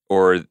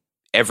 Or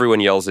everyone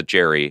yells at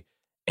Jerry,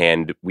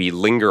 and we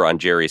linger on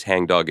Jerry's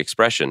hangdog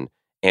expression,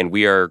 and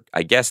we are,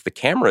 I guess, the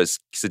camera is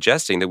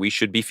suggesting that we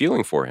should be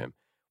feeling for him.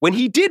 When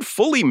he did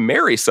fully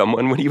marry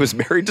someone when he was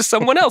married to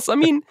someone else. I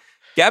mean,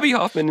 Gabby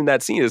Hoffman in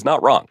that scene is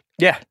not wrong.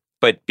 Yeah.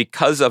 But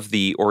because of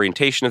the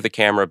orientation of the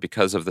camera,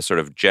 because of the sort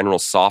of general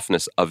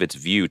softness of its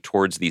view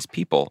towards these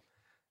people,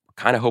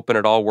 we're kind of hoping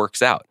it all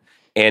works out.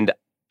 And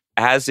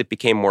as it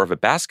became more of a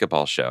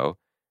basketball show,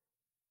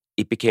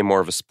 it became more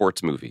of a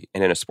sports movie.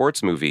 And in a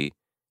sports movie,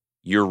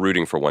 you're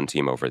rooting for one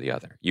team over the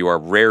other. You are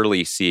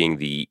rarely seeing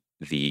the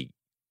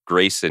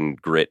grace and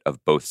grit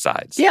of both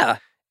sides. Yeah.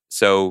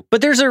 So,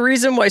 but there's a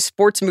reason why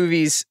sports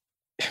movies,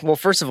 well,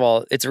 first of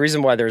all, it's a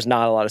reason why there's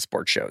not a lot of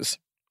sports shows,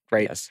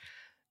 right? Yes.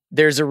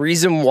 There's a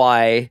reason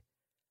why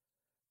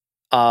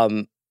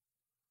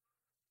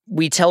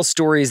we tell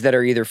stories that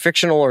are either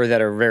fictional or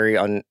that are very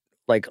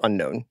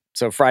unknown.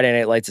 So Friday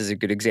Night Lights is a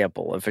good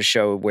example of a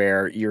show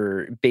where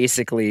you're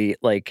basically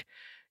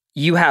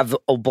you have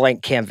a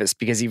blank canvas,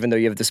 because even though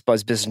you have this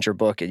Buzz Bissinger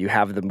book and you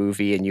have the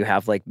movie and you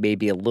have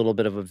maybe a little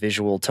bit of a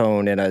visual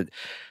tone and a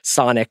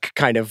sonic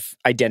kind of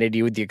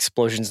identity with the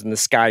explosions in the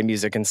sky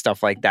music and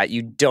stuff like that,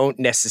 you don't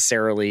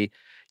necessarily,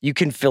 you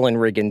can fill in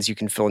Riggins, you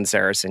can fill in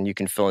Saracen, you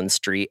can fill in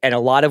Street. And a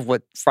lot of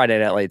what Friday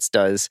Night Lights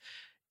does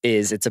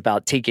is it's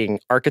about taking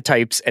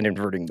archetypes and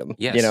inverting them.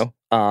 Yes.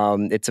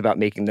 It's about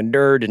making the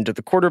nerd into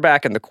the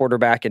quarterback and the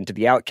quarterback into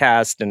the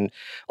outcast and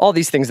all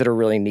these things that are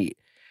really neat.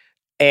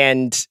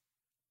 And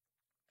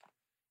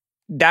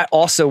that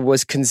also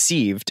was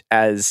conceived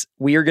as,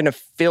 we are going to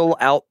fill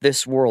out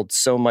this world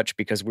so much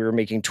because we were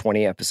making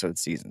 20 episode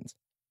seasons,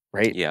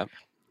 right? Yeah.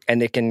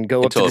 And it can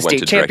go until up to the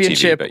state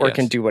championship DirecTV, or yes.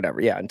 can do whatever.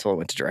 Yeah, until it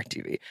went to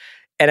DirecTV.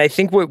 And I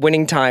think what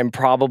Winning Time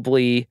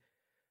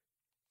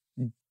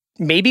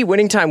maybe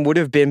Winning Time would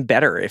have been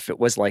better if it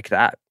was like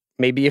that.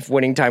 Maybe if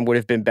Winning Time would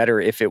have been better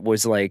if it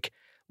was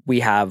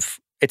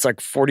it's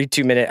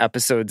 42-minute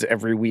episodes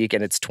every week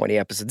and it's 20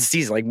 episodes a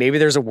season. Maybe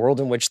there's a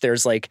world in which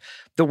there's the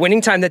Winning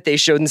Time that they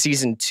showed in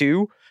season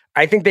 2.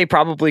 I think they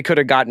probably could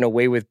have gotten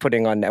away with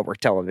putting on network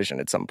television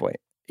at some point,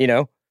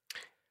 Yeah.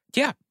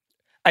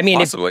 I mean,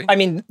 possibly.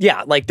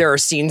 There are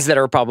scenes that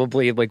are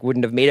probably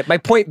wouldn't have made it. My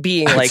point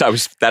being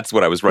that's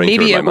what I was running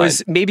through in my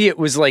mind. Maybe it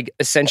was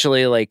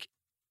essentially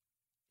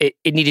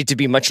it needed to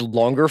be much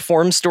longer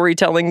form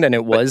storytelling than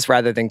it was,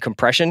 rather than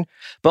compression.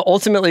 But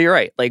ultimately, you're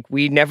right.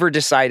 We never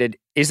decided,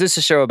 is this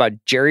a show about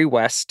Jerry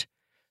West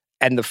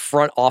and the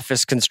front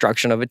office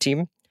construction of a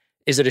team?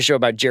 Is it a show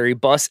about Jerry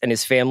Buss and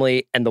his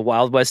family and the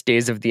Wild West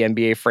days of the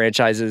NBA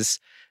franchise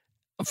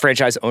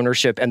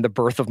ownership and the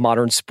birth of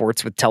modern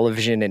sports with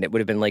television? And it would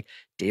have been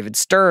David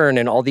Stern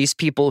and all these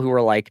people who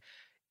were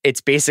it's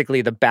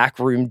basically the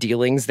backroom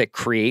dealings that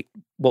create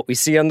what we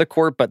see on the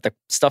court, but the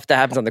stuff that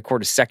happens on the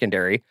court is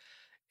secondary.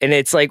 And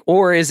it's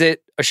or is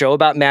it a show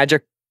about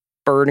Magic,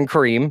 Bird, and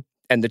Kareem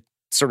and the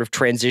sort of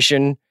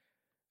transition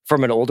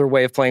from an older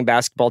way of playing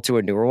basketball to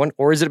a newer one?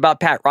 Or is it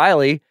about Pat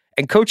Riley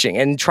and coaching,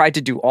 and tried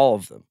to do all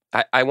of them?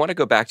 I want to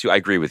go back to, I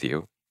agree with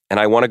you. And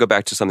I want to go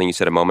back to something you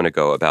said a moment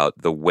ago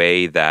about the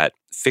way that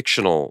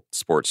fictional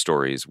sports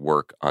stories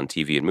work on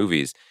TV and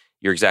movies.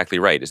 You're exactly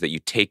right, is that you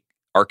take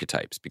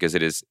archetypes, because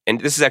it is,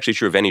 and this is actually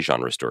true of any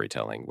genre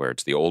storytelling, where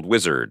it's the old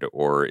wizard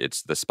or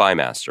it's the spy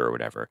master or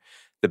whatever.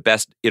 The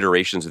best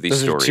iterations of these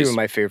stories. Those are two of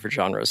my favorite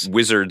genres.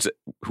 Wizards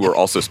who are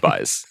also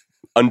spies.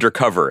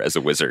 Undercover as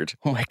a wizard.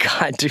 Oh my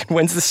God, dude,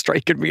 when's the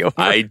strike going to be over?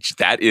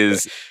 That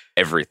is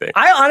everything.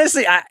 I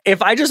honestly,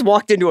 if I just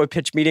walked into a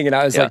pitch meeting and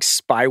I was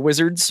spy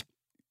wizards.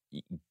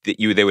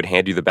 They would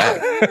hand you the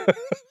bag.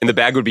 And the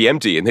bag would be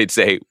empty. And they'd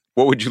say,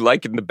 what would you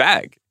like in the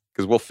bag?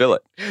 Because we'll fill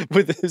it.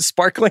 With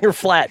sparkling or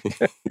flat.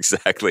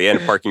 Exactly. And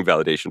parking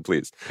validation,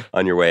 please,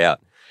 on your way out.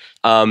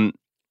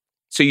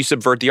 So you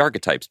subvert the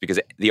archetypes because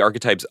the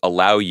archetypes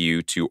allow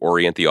you to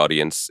orient the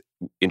audience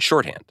in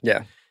shorthand.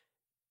 Yeah.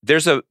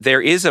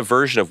 There is a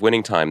version of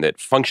Winning Time that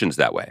functions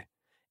that way.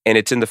 And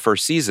it's in the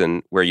first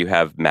season where you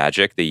have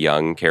Magic, the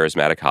young,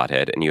 charismatic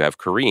hothead, and you have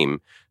Kareem,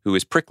 who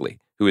is prickly,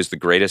 who is the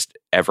greatest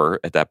ever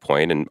at that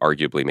point, and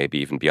arguably maybe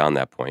even beyond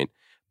that point,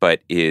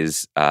 but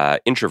is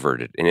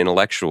introverted and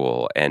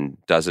intellectual and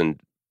doesn't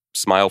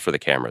smile for the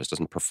cameras,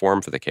 doesn't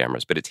perform for the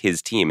cameras, but it's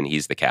his team and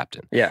he's the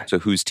captain. Yeah. So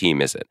whose team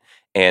is it?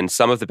 And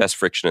some of the best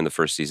friction in the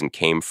first season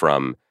came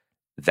from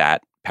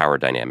that power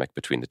dynamic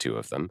between the two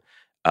of them.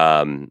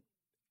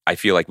 I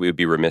feel like we would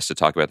be remiss to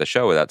talk about the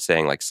show without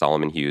saying like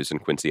Solomon Hughes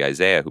and Quincy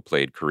Isaiah, who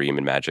played Kareem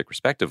and Magic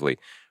respectively,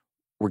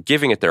 were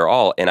giving it their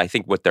all. And I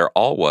think what their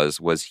all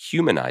was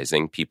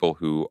humanizing people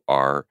who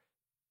are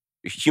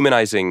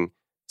humanizing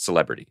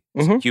celebrity,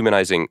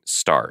 humanizing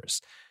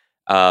stars.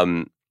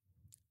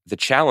 The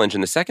challenge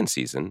in the second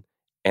season,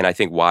 and I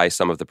think why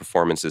some of the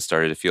performances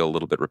started to feel a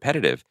little bit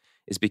repetitive,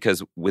 is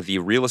because with the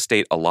real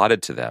estate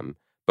allotted to them,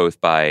 both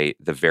by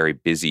the very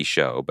busy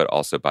show, but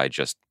also by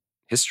just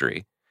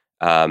history,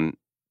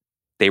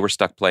 they were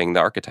stuck playing the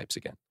archetypes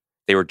again.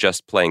 They were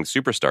just playing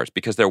superstars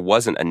because there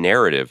wasn't a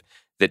narrative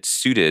that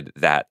suited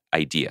that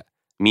idea.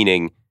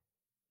 Meaning,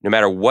 no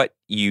matter what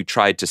you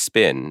tried to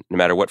spin, no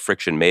matter what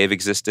friction may have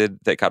existed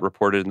that got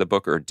reported in the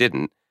book or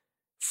didn't,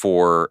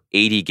 for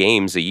 80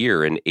 games a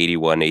year in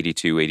 81,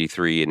 82,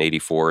 83, and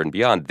 84 and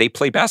beyond, they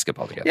play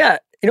basketball together. Yeah.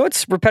 You know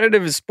what's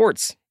repetitive is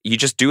sports. You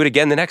just do it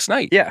again the next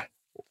night. Yeah.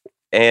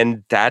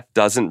 And that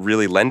doesn't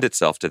really lend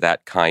itself to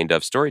that kind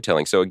of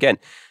storytelling. So again,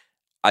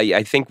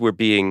 I think we're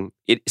being,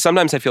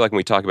 sometimes I feel like when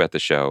we talk about the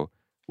show,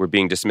 we're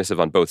being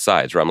dismissive on both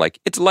sides, where I'm like,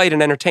 it's light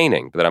and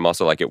entertaining, but then I'm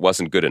also like, it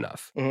wasn't good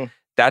enough. Mm-hmm.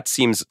 That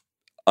seems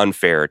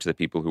unfair to the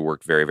people who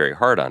work very, very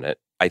hard on it.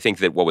 I think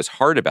that what was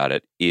hard about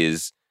it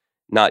is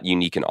not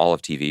unique in all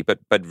of TV,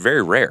 but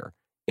very rare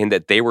in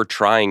that they were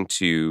trying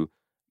to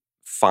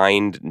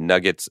find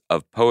nuggets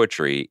of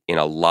poetry in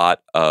a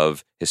lot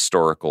of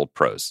historical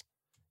prose.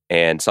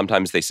 And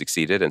sometimes they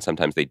succeeded and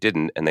sometimes they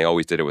didn't, and they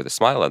always did it with a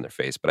smile on their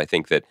face. But I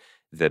think that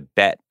the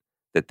bet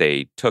that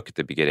they took at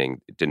the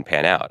beginning didn't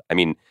pan out. I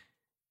mean,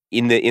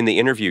 in the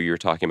interview you were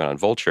talking about on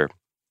Vulture,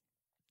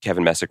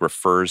 Kevin Messick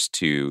refers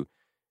to,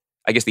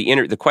 I guess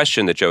the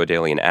question that Joe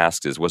Adalian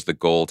asks is, was the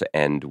goal to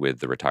end with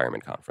the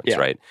retirement conference,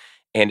 right?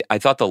 And I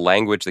thought the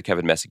language that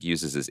Kevin Messick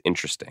uses is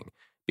interesting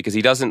because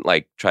he doesn't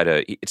like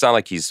it's not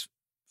like he's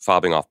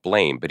fobbing off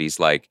blame, but he's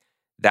like,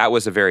 that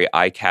was a very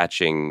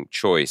eye-catching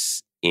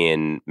choice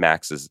in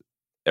Max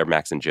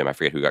and Jim. I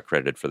forget who got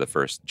credited for the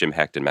first. Jim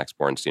Hecht and Max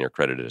Bornstein are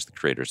credited as the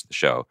creators of the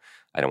show.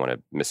 I don't want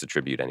to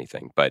misattribute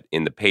anything. But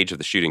in the page of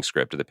the shooting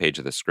script or the page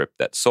of the script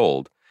that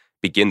sold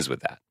begins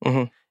with that.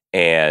 Mm-hmm.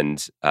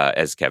 And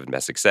as Kevin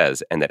Messick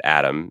says, and that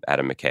Adam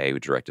McKay, who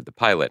directed the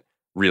pilot,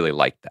 really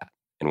liked that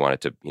and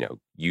wanted to,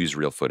 use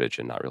real footage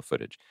and not real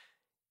footage.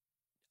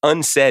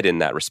 Unsaid in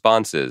that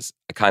response is,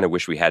 I kind of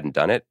wish we hadn't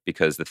done it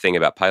because the thing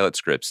about pilot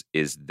scripts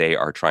is they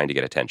are trying to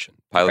get attention.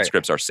 Pilot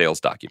scripts are sales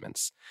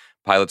documents.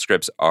 Pilot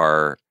scripts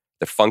are,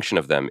 the function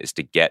of them is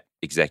to get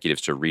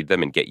executives to read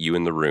them and get you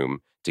in the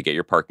room to get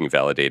your parking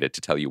validated,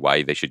 to tell you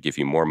why they should give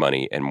you more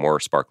money and more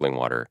sparkling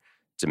water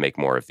to make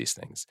more of these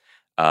things.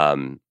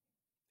 And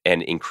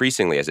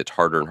increasingly, as it's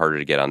harder and harder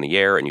to get on the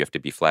air and you have to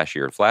be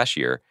flashier and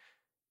flashier,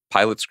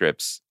 pilot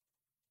scripts,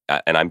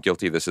 and I'm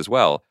guilty of this as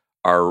well,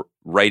 are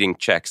writing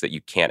checks that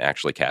you can't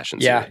actually cash in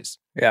series.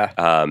 Yeah.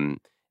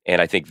 And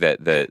I think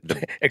that the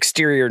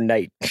exterior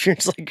night,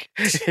 it's like,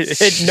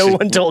 no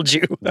one told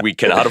you. We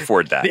cannot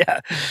afford that. Yeah.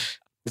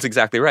 That's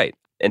exactly right.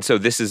 And so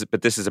this is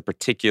a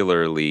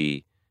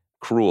particularly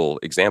cruel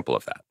example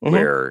of that,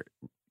 where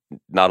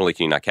not only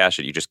can you not cash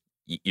it,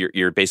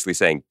 you're basically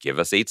saying, give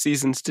us 8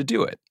 seasons to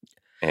do it.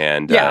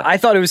 And I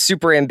thought it was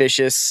super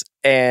ambitious,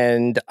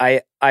 and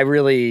I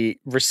really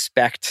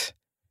respect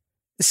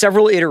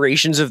several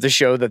iterations of the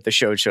show that the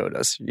show showed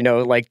us.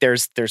 Like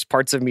there's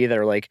parts of me that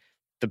are like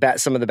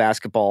some of the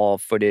basketball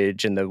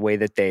footage and the way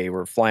that they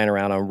were flying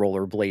around on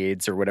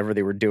rollerblades or whatever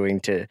they were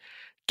doing to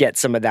get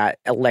some of that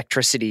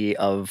electricity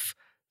of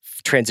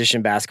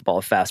transition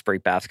basketball, fast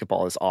break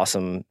basketball is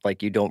awesome.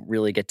 Like you don't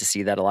really get to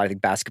see that a lot. I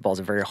think basketball is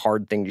a very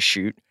hard thing to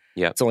shoot.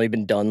 Yeah, it's only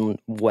been done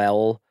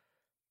well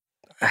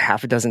a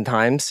half a dozen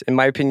times, in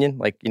my opinion.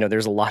 Like,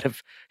 there's a lot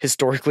of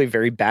historically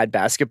very bad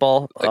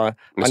basketball on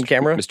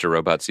camera. Mr.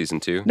 Robot season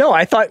 2? No,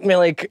 I thought,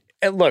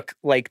 look,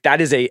 like that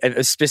is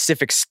a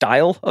specific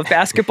style of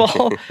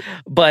basketball.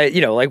 But,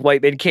 like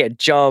White Man Can't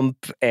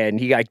Jump and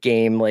He Got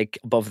Game, like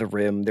above the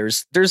rim.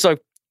 There's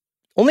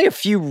only a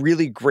few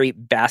really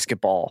great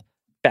basketball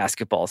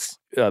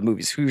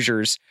movies,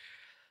 Hoosiers.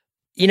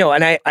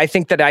 And I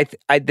think that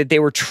that they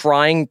were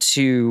trying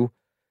to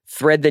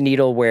thread the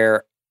needle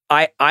where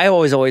I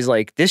always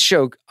like this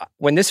show.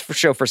 When this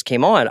show first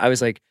came on, I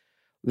was like,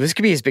 this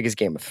could be as big as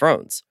Game of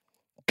Thrones.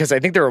 Because I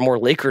think there are more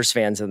Lakers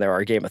fans than there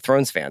are Game of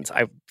Thrones fans.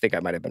 I think I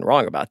might have been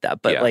wrong about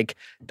that. But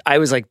I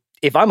was like,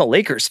 if I'm a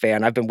Lakers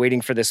fan, I've been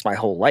waiting for this my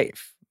whole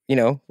life. You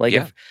know, like,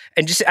 Yeah.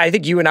 I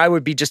think you and I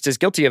would be just as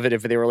guilty of it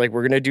if they were like,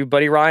 we're going to do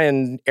Buddy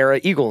Ryan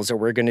era Eagles, or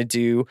we're going to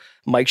do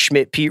Mike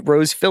Schmidt, Pete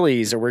Rose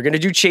Phillies, or we're going to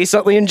do Chase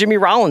Utley and Jimmy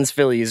Rollins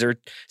Phillies, or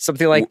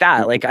something like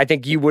that. Like, I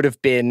think you would have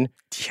been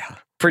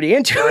pretty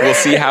into it. We'll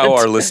see how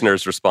our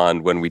listeners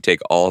respond when we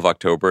take all of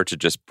October to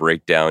just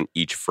break down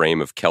each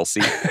frame of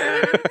Kelsey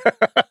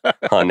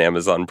on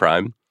Amazon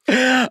Prime.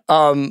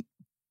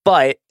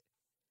 But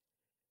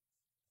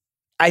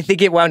I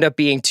think it wound up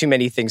being too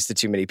many things to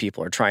too many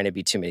people, or trying to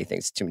be too many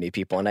things to too many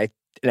people. And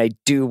I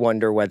do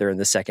wonder whether in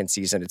the second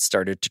season it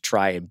started to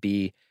try and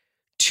be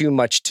too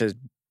much to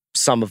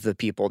some of the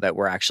people that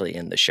were actually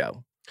in the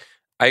show.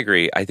 I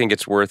agree. I think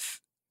it's worth,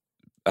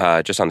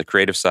 just on the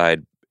creative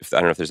side, I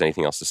don't know if there's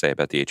anything else to say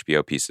about the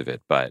HBO piece of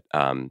it, but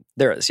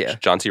there is, yeah.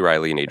 John C.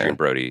 Reilly and Adrian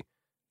Brody,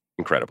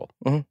 incredible.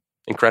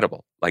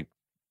 Incredible. Like,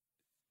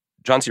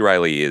 John C.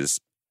 Reilly is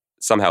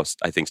somehow,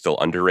 I think, still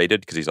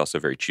underrated because he's also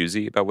very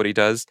choosy about what he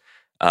does.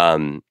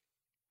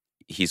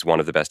 He's one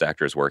of the best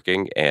actors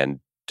working, and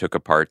took a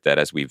part that,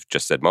 as we've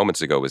just said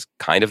moments ago, was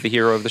kind of the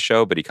hero of the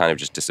show, but he kind of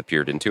just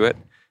disappeared into it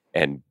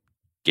and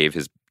gave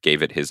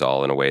it his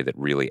all in a way that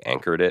really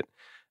anchored it.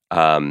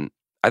 I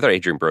thought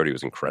Adrian Brody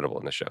was incredible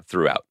in the show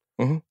throughout.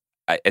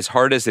 As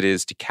hard as it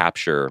is to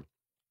capture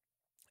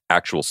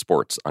actual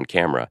sports on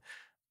camera,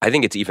 I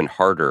think it's even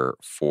harder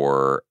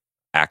for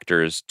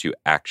actors to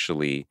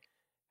actually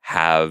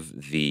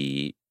have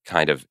the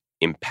kind of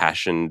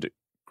impassioned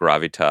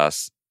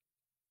gravitas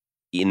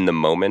in the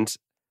moment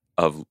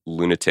of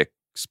lunatic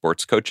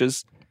sports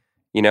coaches,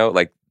 you know,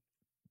 like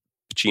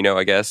Pacino,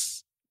 I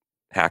guess,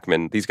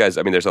 Hackman, these guys.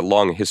 I mean, there's a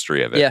long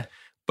history of it. Yeah.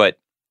 But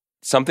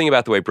something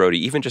about the way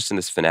Brody, even just in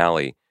this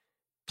finale,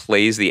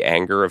 plays the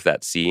anger of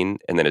that scene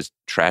and then is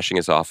trashing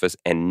his office,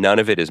 and none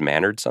of it is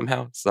mannered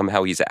somehow.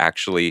 Somehow he's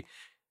actually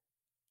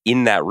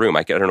in that room.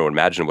 I don't know,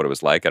 imagine what it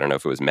was like. I don't know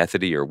if it was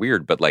methody or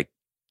weird, but like,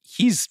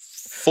 he's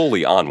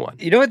fully on one.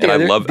 You know what the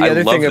other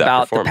thing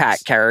about the Pat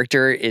performance.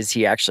 character is,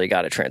 he actually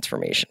got a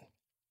transformation.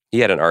 He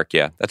had an arc,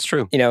 yeah. That's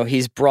true. You know,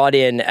 he's brought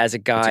in as a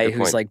guy good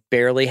who's point. like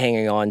barely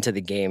hanging on to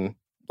the game,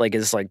 like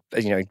is like,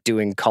 you know,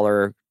 doing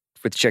color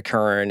with Chick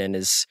Hearn, and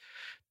is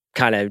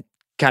kind of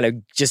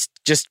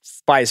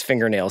just by his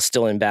fingernails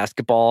still in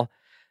basketball,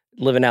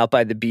 living out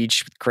by the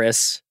beach with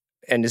Chris,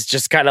 and is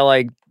just kind of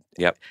like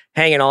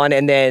hanging on.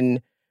 And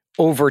then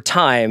over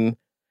time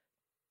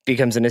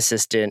becomes an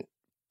assistant,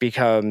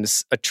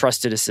 becomes a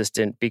trusted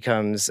assistant,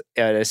 becomes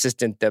an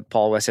assistant that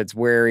Paul Westhead's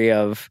wary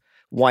of,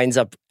 winds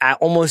up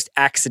almost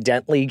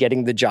accidentally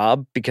getting the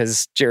job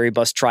because Jerry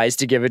Buss tries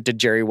to give it to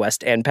Jerry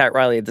West and Pat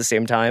Riley at the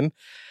same time.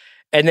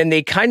 And then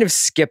they kind of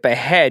skip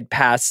ahead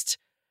past,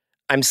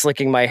 I'm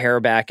slicking my hair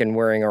back and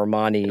wearing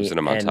Armani. It was in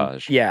a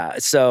montage. Yeah.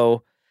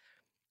 So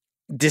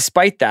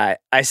despite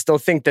that, I still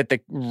think that the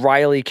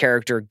Riley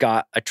character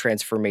got a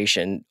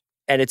transformation.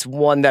 And it's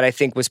one that I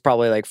think was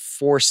probably like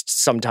forced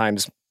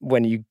sometimes,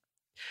 when you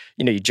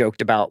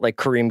joked about like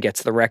Kareem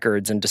gets the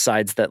records and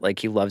decides that like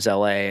he loves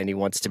LA and he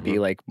wants to be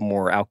like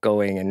more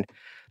outgoing and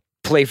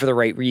play for the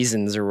right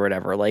reasons or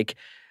whatever. Like,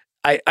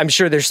 I'm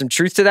sure there's some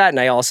truth to that. And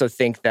I also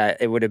think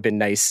that it would have been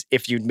nice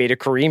if you'd made a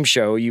Kareem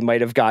show, you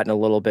might have gotten a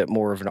little bit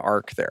more of an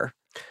arc there.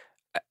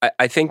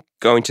 I think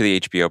going to the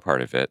HBO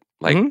part of it,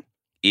 like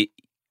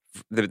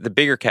the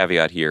bigger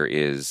caveat here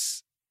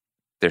is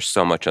there's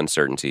so much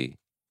uncertainty,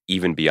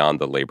 even beyond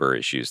the labor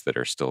issues that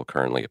are still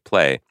currently at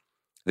play,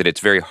 that it's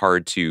very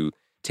hard to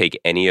take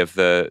any of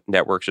the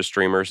networks or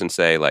streamers and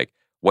say, like,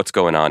 what's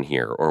going on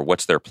here, or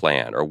what's their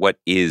plan, or what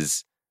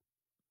is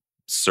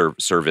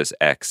service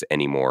X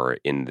anymore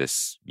in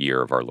this year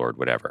of our Lord,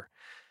 whatever.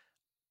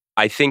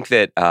 I think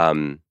that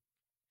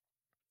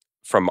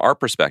from our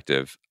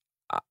perspective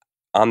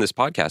on this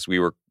podcast,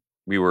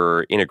 we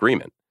were in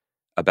agreement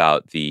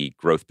about the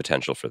growth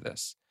potential for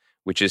this,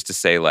 which is to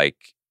say,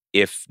 like,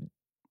 if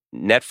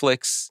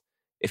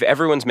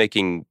everyone's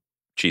making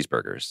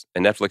cheeseburgers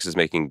and Netflix is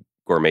making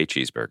gourmet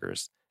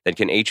cheeseburgers, then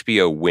can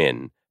HBO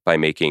win by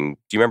making,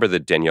 do you remember the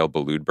Danielle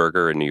Boulud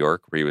burger in New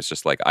York, where he was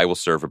just like, I will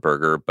serve a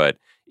burger, but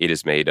it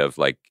is made of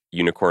like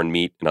unicorn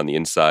meat, and on the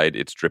inside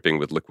it's dripping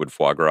with liquid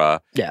foie gras.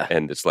 Yeah.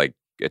 And it's like,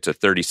 it's a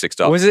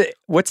 $36.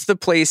 What's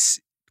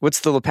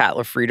the La Pat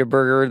LaFrida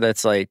burger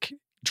that's like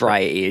dry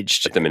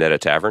aged? At the Minetta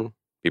Tavern.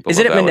 Is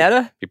it at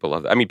Minetta? People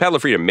love that. I mean, Pat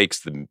LaFrida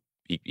makes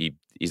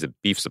he's a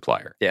beef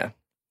supplier. Yeah.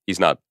 He's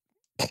not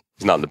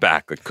in the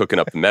back like cooking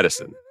up the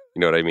medicine. You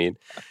know what I mean?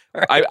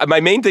 My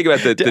main thing about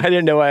I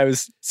didn't know I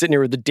was sitting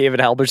here with the David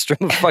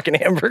Halberstrom of fucking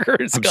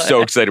hamburgers. I'm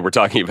so excited we're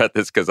talking about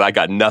this because I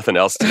got nothing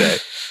else today.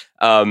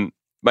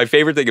 My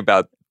favorite thing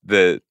about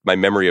my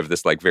memory of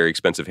this like very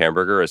expensive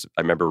hamburger is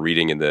I remember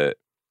reading in the,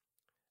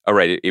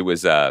 it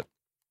was like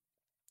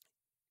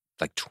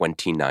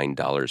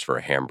 $29 for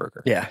a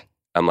hamburger. Yeah.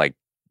 I'm like,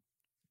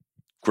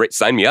 great,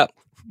 sign me up.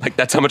 Like,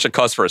 that's how much it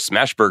costs for a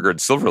smash burger at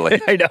Silver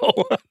Lake. I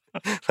know.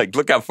 Like,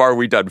 look how far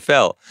we done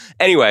fell.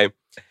 Anyway.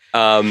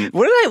 What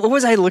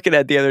was I looking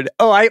at the other day?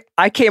 Oh,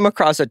 I came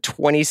across a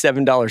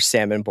 $27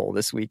 salmon bowl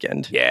this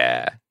weekend.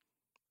 Yeah.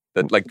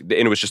 That and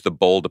it was just the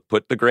bowl to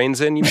put the grains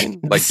in, you mean?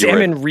 Like the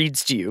salmon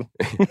reads to you.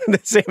 The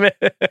salmon.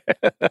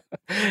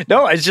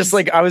 No, it's just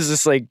like, I was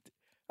just like,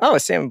 oh, a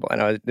salmon bowl.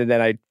 And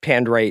then I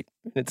panned right.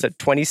 It said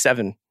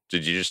 27.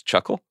 Did you just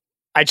chuckle?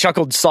 I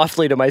chuckled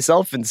softly to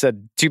myself and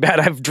said, too bad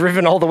I've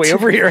driven all the way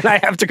over here and I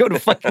have to go to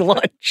fucking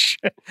lunch.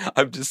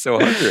 I'm just so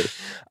hungry.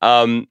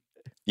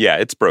 Yeah,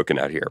 it's broken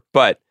out here.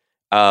 But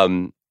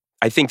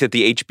I think that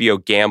the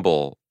HBO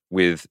gamble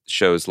with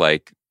shows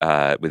like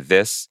with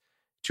this,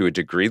 to a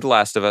degree, The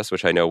Last of Us,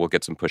 which I know will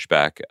get some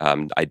pushback.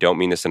 I don't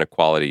mean this in a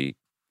quality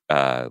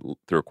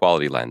through a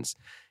quality lens.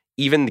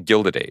 Even The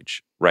Gilded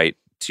Age, right?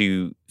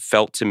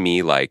 Felt to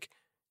me like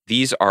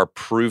these are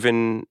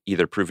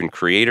either proven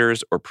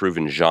creators or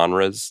proven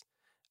genres,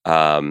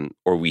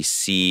 or we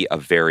see a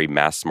very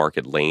mass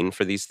market lane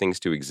for these things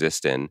to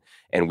exist in,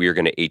 and we are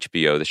going to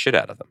HBO the shit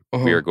out of them.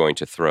 Mm-hmm. We are going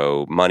to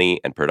throw money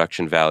and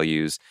production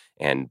values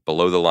and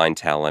below the line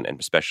talent, and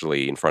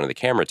especially in front of the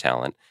camera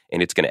talent,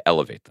 and it's going to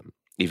elevate them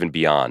even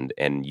beyond.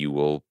 And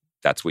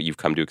that's what you've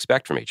come to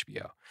expect from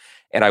HBO.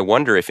 And I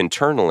wonder if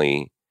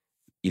internally,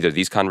 either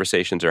these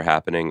conversations are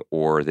happening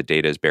or the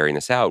data is bearing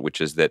this out, which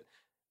is that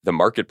the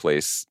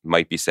marketplace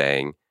might be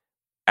saying,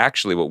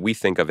 actually, what we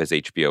think of as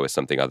HBO is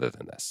something other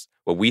than this.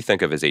 What we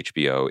think of as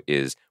HBO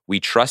is we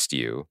trust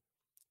you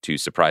to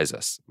surprise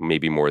us,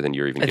 maybe more than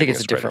you're even. I think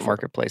it's a different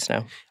marketplace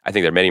now. I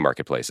think there are many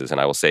marketplaces, and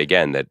I will say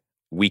again that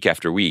week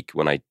after week,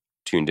 when I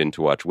tuned in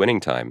to watch Winning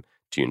Time,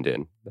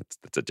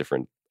 that's a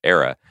different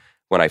era.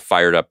 When I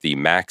fired up the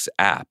Max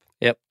app,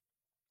 yep,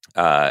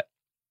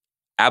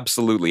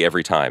 absolutely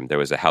every time there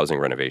was a housing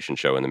renovation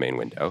show in the main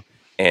window,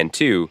 and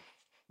 2,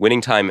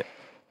 Winning Time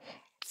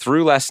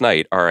through last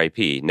night,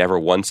 RIP, never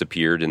once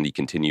appeared in the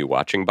continue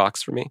watching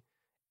box for me.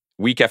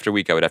 Week after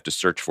week, I would have to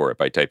search for it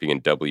by typing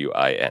in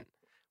WIN,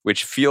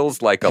 which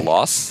feels like a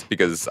loss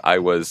because I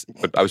was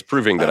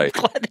proving that I'm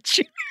glad that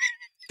you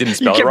didn't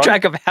spell it kept wrong.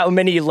 track of how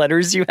many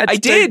letters you had. I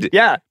did,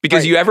 yeah,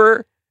 because right. you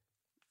ever,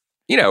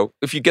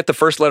 if you get the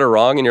first letter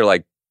wrong and you're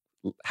like,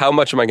 how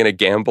much am I going to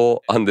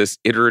gamble on this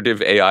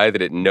iterative AI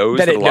that it knows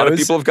that a lot of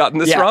people have gotten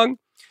this wrong?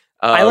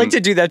 I like to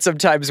do that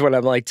sometimes when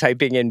I'm like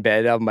typing in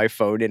bed on my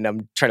phone and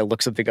I'm trying to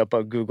look something up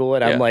on Google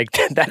and I'm like,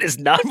 that is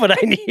not what I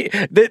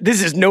need.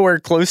 This is nowhere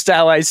close to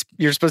how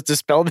you're supposed to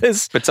spell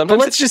this. But sometimes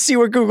let's just see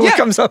what Google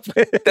comes up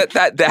with.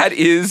 that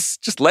is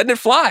just letting it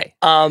fly.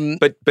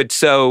 But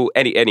so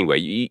anyway,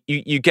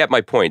 you get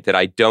my point that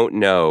I don't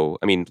know.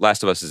 I mean,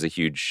 Last of Us is a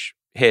huge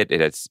hit. It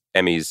has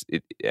Emmy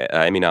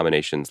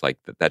nominations. Like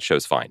that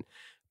show's fine,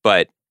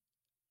 but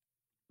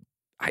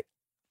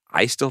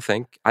I still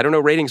think, I don't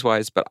know ratings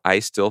wise, but I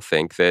still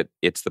think that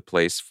it's the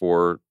place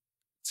for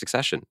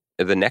Succession,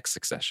 the next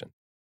Succession.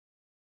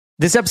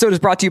 This episode is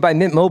brought to you by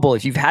Mint Mobile.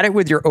 If you've had it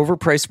with your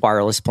overpriced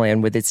wireless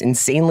plan with its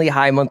insanely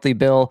high monthly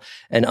bill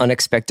and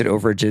unexpected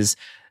overages,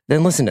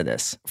 then listen to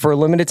this. For a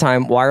limited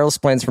time, wireless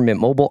plans from Mint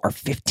Mobile are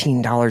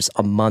 $15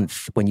 a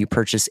month when you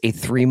purchase a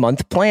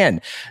 3-month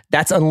plan.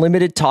 That's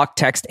unlimited talk,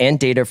 text, and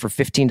data for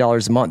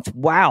 $15 a month.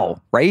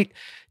 Wow, right?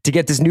 To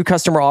get this new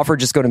customer offer,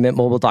 just go to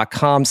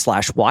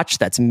mintmobile.com/watch.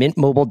 That's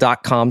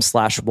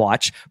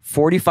mintmobile.com/watch.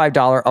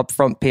 $45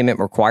 upfront payment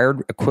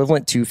required,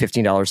 equivalent to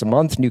 $15 a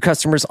month. New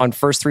customers on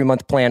first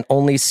 3-month plan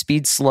only.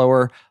 Speed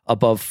slower,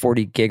 above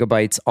 40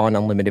 gigabytes on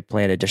unlimited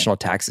plan. Additional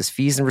taxes,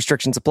 fees, and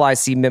restrictions apply.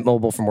 See Mint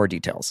Mobile for more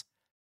details.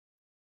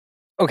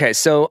 Okay,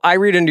 so I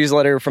read a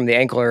newsletter from The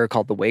Ankler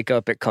called The Wake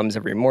Up. It comes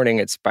every morning.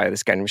 It's by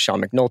this guy named Sean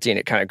McNulty, and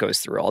it kind of goes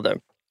through all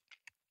the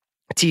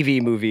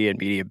TV, movie, and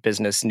media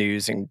business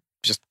news and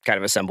just kind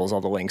of assembles all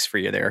the links for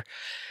you there.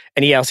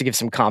 And he also gives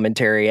some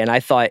commentary. And I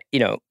thought,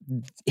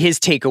 his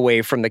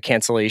takeaway from the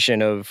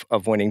cancellation of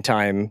Winning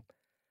Time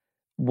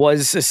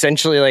was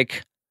essentially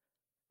like,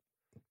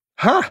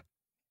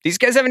 these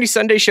guys have any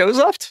Sunday shows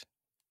left?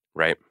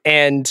 Right.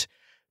 And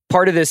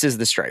part of this is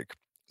the strike.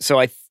 So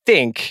I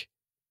think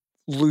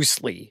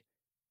loosely,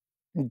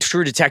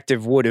 True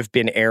Detective would have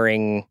been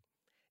airing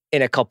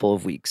in a couple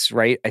of weeks,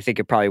 right? I think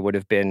it probably would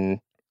have been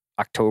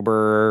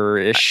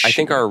October-ish. I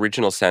think our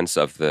original sense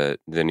of the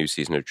new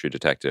season of True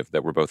Detective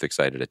that we're both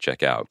excited to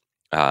check out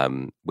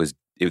was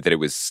that it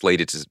was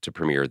slated to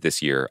premiere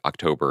this year,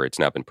 October. It's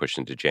now been pushed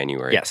into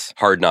January. Yes.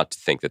 Hard not to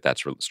think that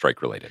that's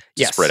strike related.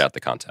 Yes. Spread out the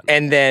content.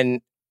 And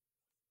then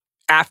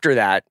after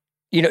that,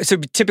 so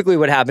typically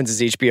what happens is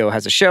HBO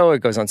has a show. It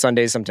goes on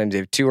Sundays. Sometimes they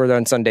have 2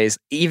 on Sundays.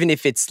 Even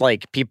if it's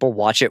like people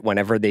watch it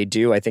whenever they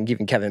do. I think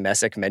even Kevin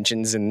Messick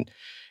mentions in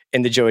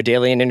the Joe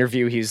Adalian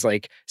interview, he's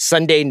like,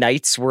 Sunday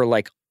nights were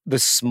like the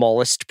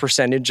smallest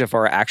percentage of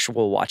our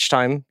actual watch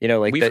time.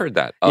 We've heard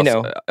that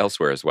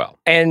elsewhere as well.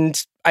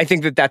 And I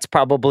think that that's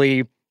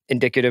probably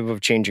indicative of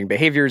changing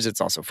behaviors.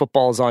 It's also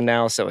football is on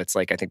now. So it's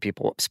like, I think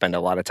people spend a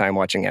lot of time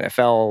watching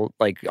NFL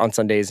like on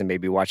Sundays and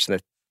maybe watch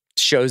the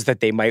shows that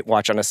they might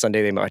watch on a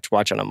Sunday, they might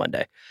watch on a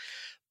Monday.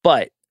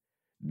 But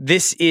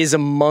this is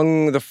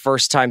among the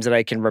first times that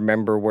I can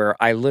remember where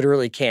I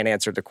literally can't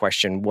answer the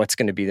question, what's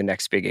going to be the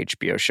next big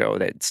HBO show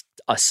that's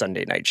a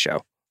Sunday night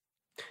show?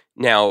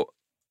 Now,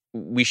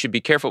 we should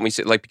be careful when we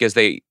say, because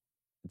the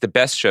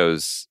best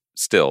shows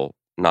still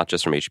not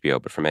just from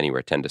HBO, but from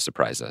anywhere, tend to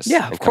surprise us.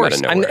 Yeah, and of come out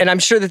course. nowhere. And I'm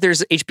sure that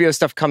there's HBO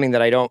stuff coming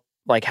that I don't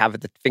like have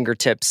at the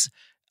fingertips.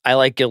 I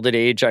like Gilded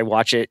Age. I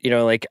watch it.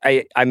 Like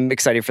I'm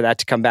excited for that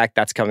to come back.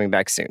 That's coming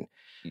back soon.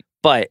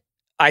 But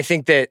I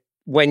think that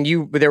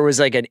there was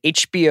like an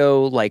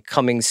HBO like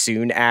coming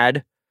soon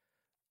ad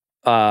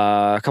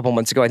a couple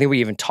months ago. I think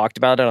we even talked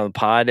about it on the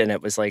pod, and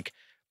it was like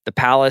The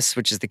Palace,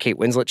 which is the Kate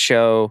Winslet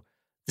show,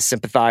 The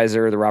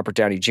Sympathizer, the Robert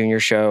Downey Jr.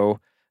 show,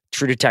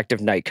 True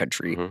Detective, Night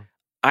Country. Mhm.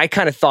 I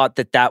kind of thought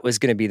that was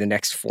going to be the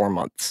next 4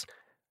 months.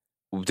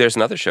 There's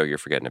another show you're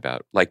forgetting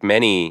about. Like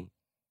many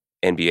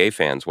NBA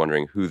fans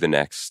wondering who the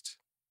next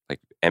like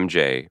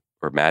MJ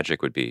or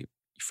Magic would be.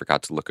 You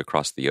forgot to look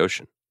across the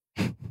ocean.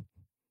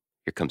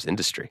 Here comes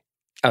Industry.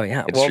 Oh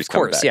yeah, Industry's well of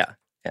coming course, back.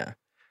 yeah.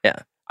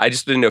 I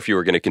just didn't know if you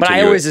were going to But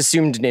continue. I always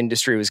assumed an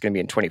Industry was going to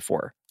be in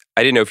 24.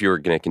 I didn't know if you were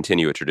going to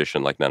continue a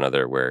tradition like none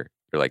other, where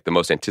you're like the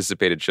most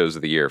anticipated shows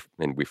of the year,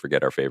 and we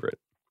forget our favorite.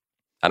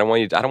 I don't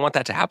want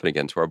that to happen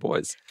again to our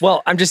boys.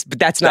 Well, but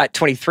that's not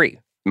 23.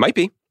 Might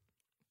be.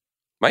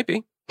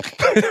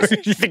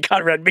 You think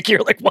Conrad and Mickey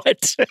are like,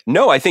 what?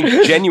 No, I think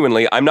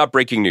genuinely, I'm not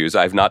breaking news.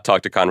 I've not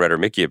talked to Conrad or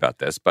Mickey about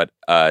this, but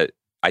I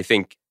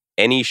think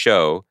any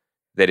show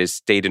that is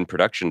stayed in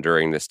production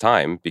during this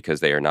time, because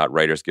they are not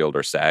Writers Guild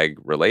or SAG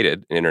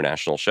related, an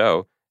international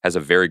show, has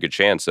a very good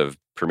chance of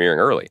premiering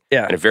early.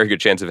 Yeah. And a very good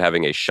chance of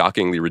having a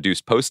shockingly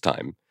reduced post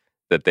time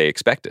that they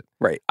expected.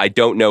 Right. I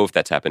don't know if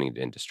that's happening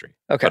to Industry.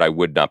 Okay. But I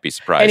would not be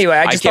surprised. Anyway,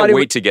 I can't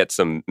wait to get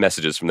some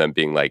messages from them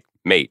being like,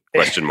 mate,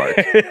 question mark.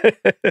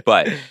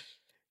 But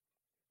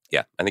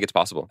yeah, I think it's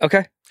possible.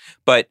 Okay.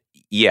 But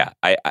yeah,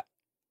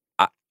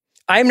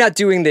 I'm not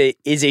doing the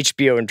is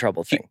HBO in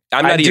trouble thing.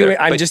 I'm not either.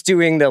 I'm just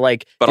doing the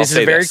like, But this I'll is a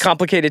say very this.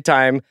 complicated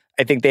time.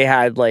 I think they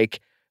had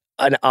like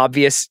an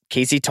obvious,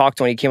 Casey talked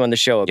when he came on the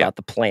show about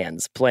the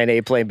plans, plan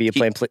A, plan B,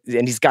 plan,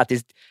 and he's got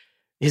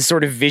his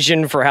sort of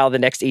vision for how the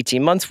next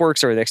 18 months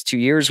works, or the next 2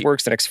 years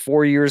works, the next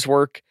 4 years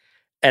work.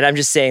 And I'm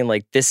just saying,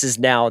 like, this is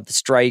now the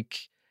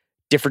strike,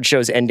 different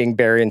shows ending,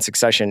 Barry and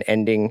Succession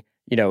ending.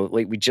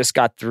 Like we just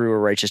got through a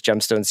Righteous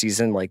Gemstone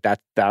season, like that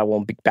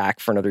won't be back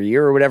for another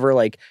year or whatever.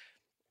 Like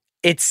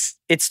it's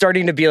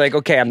starting to be like,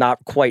 okay, I'm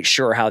not quite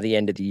sure how the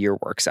end of the year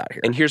works out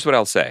here. And here's what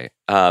I'll say.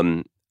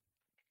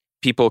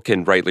 People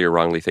can rightly or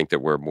wrongly think that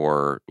we're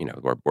more,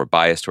 we're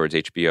biased towards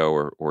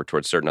HBO or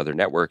towards certain other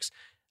networks.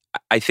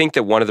 I think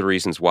that one of the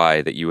reasons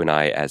why that you and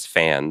I, as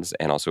fans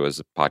and also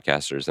as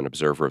podcasters and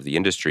observer of the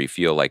industry,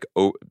 feel like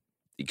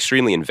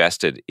extremely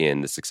invested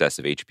in the success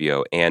of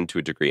HBO and to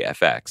a degree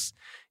FX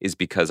is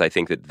because I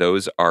think that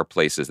those are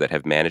places that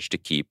have managed to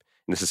keep,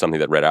 and this is something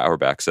that Red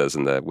Auerbach says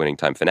in the Winning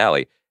Time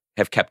finale,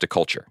 have kept a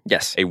culture.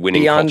 Yes. A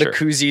winning beyond culture.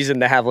 Beyond the Kuzis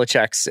and the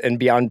Havliceks and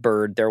beyond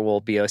Bird, there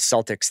will be a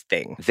Celtics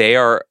thing. They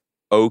are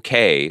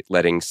okay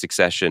letting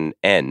Succession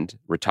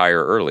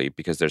retire early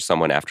because there's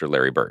someone after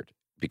Larry Bird,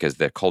 because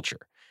the culture.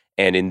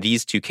 And in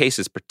these two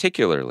cases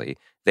particularly,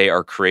 they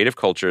are creative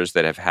cultures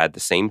that have had the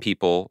same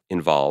people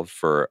involved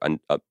for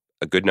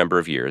a good number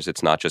of years.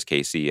 It's not just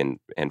Casey and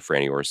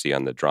Franny Orsi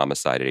on the drama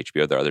side at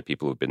HBO. There are other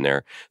people who've been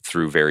there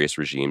through various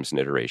regimes and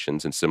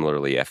iterations. And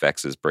similarly,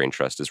 FX's brain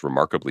trust is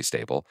remarkably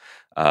stable,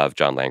 of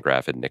John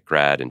Landgraf and Nick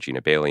Grad and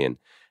Gina Balian.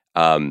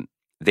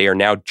 They are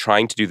now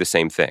trying to do the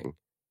same thing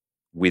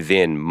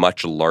within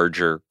much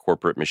larger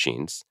corporate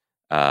machines.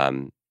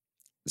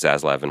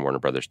 Zaslav and Warner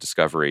Brothers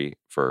Discovery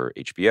for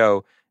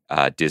HBO,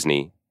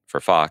 Disney for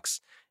Fox,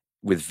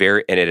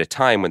 and at a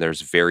time when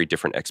there's very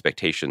different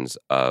expectations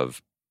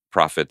of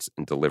profits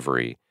and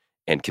delivery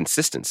and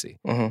consistency.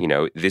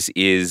 Mm-hmm. This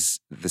is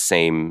the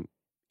same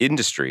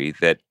industry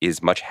that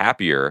is much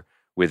happier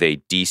with a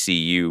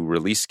DCU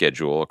release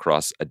schedule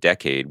across a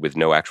decade with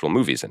no actual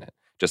movies in it.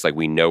 Just like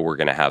we know we're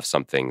going to have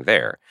something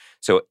there.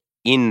 So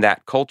in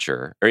that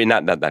culture, or in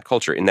that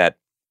culture, in that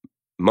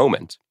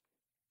moment,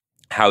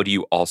 how do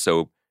you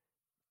also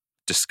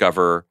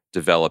discover,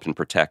 develop, and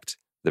protect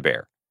the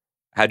bear?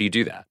 How do you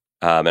do that?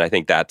 And I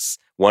think that's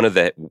one of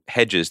the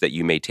hedges that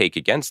you may take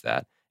against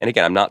that. And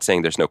again, I'm not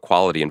saying there's no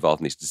quality involved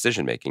in these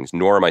decision makings,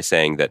 nor am I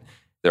saying that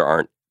there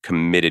aren't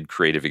committed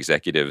creative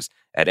executives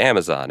at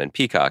Amazon and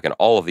Peacock and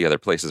all of the other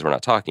places we're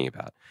not talking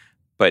about.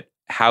 But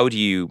how do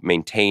you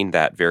maintain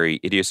that very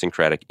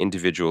idiosyncratic,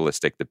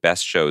 individualistic, the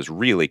best shows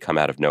really come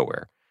out of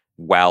nowhere,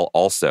 while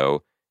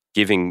also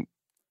giving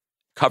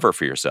cover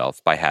for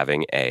yourself by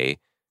having a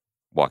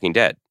Walking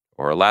Dead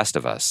or a Last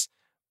of Us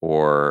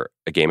or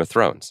a Game of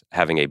Thrones,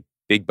 having a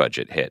big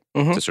budget hit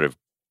to sort of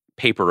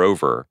paper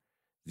over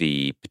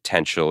the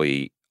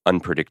potentially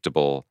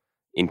unpredictable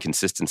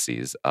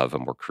inconsistencies of a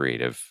more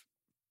creative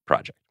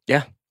project.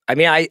 Yeah. I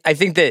mean, I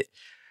think that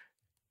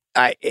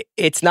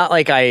it's not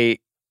like I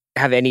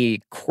have any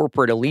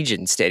corporate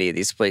allegiance to any of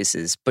these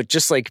places, but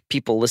just like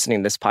people listening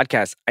to this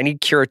podcast, I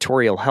need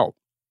curatorial help.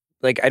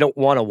 Like, I don't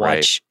want to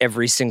watch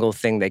every single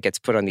thing that gets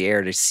put on the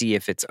air to see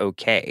if it's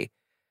okay.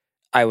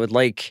 I would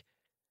like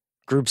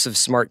groups of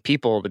smart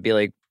people to be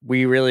like,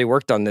 we really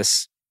worked on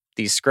these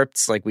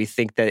scripts. Like, we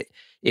think that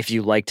if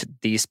you liked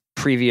these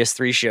previous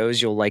 3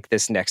 shows, you'll like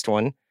this next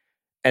one.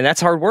 And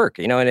that's hard work,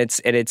 and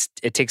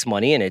it takes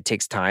money and it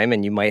takes time,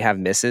 and you might have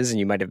misses and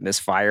you might have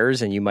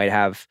misfires and you might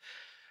have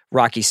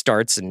rocky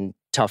starts and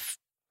tough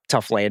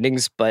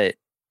landings. But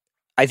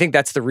I think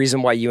that's the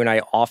reason why you and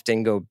I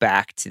often go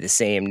back to the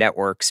same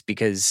networks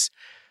because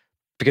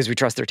we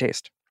trust their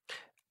taste.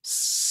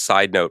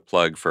 Side note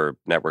plug for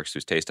networks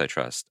whose taste I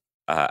trust.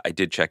 I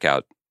did check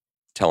out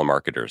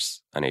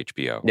Telemarketers on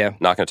HBO. Yeah.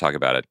 Not going to talk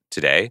about it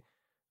today,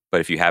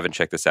 but if you haven't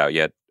checked this out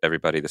yet,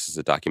 everybody, this is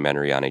a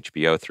documentary on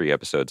HBO, 3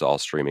 episodes, all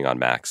streaming on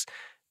Max,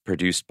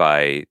 produced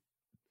by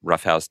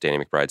Roughhouse,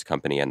 Danny McBride's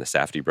company, and the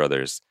Safdie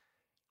brothers.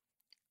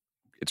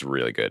 It's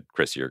really good.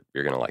 Chris, you're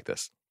going to like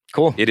this.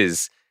 Cool. It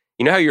is,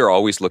 you know how you're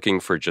always looking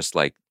for just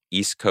like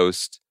East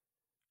Coast,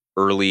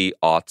 early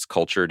aughts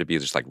culture to be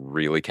just like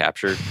really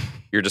captured?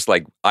 You're just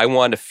like, I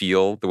want to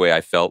feel the way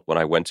I felt when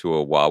I went to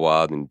a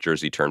Wawa and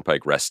Jersey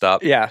Turnpike rest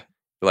stop. Yeah.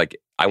 Like,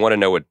 I want to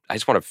know I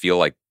just want to feel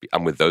like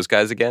I'm with those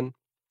guys again.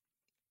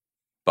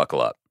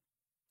 Buckle up.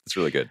 It's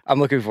really good. I'm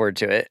looking forward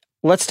to it.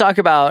 Let's talk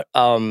about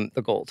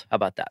The Gold. How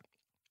about that?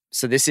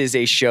 So this is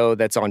a show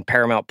that's on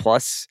Paramount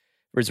Plus.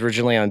 It was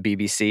originally on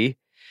BBC.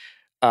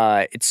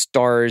 It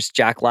stars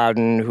Jack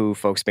Lowden, who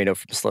folks may know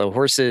from Slow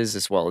Horses,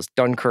 as well as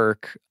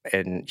Dunkirk,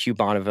 and Hugh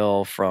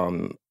Bonneville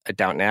from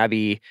Downton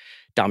Abbey,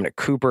 Dominic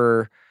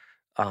Cooper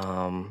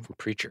from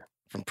Preacher,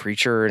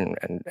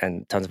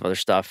 and tons of other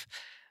stuff.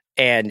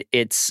 And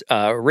it's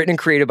written and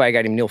created by a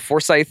guy named Neil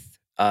Forsyth,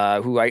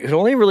 who I had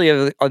only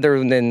really, other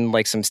than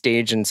like some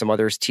stage and some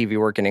other TV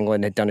work in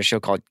England, had done a show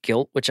called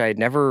Guilt, which I had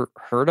never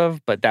heard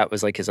of, but that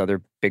was like his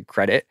other big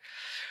credit.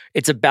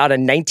 It's about a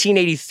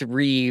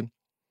 1983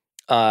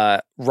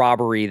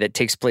 robbery that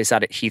takes place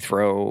out at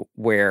Heathrow,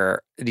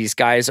 where these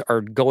guys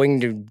are going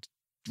to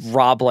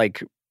rob,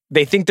 like,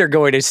 they think they're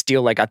going to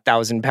steal like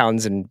 1,000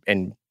 pounds in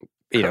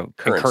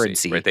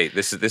currency. Right.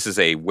 This is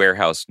a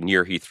warehouse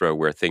near Heathrow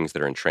where things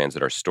that are in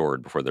transit are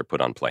stored before they're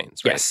put on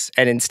planes. Right? Yes.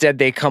 And instead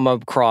they come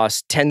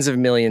across tens of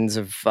millions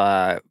of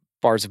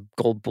bars of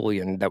gold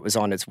bullion that was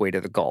on its way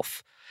to the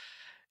Gulf.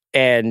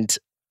 And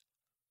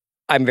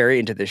I'm very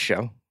into this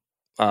show.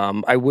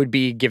 I would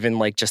be given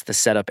like just the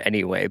setup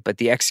anyway, but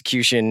the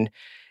execution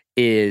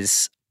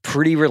is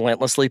pretty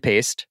relentlessly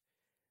paced.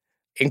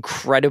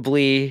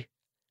 Incredibly,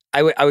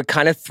 I would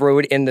kind of throw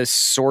it in the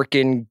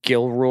Sorkin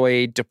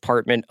Gilroy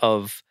department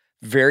of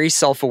very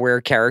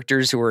self-aware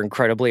characters who are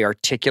incredibly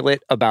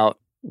articulate about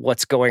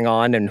what's going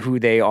on and who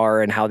they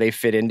are and how they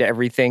fit into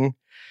everything,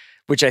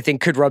 which I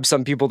think could rub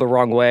some people the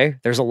wrong way.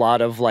 There's a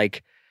lot of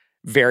like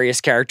various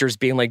characters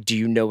being like, do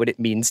you know what it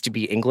means to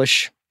be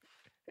English?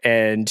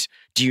 And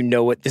do you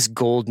know what this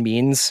gold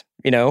means?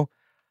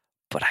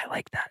 But I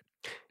like that.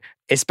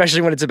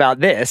 Especially when it's about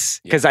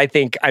this, because I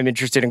think I'm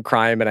interested in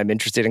crime and I'm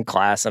interested in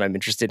class and I'm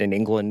interested in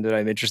England and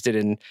I'm interested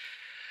in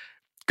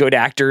good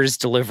actors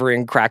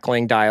delivering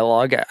crackling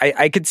dialogue.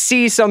 I could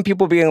see some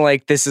people being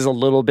like, this is a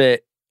little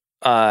bit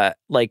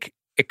like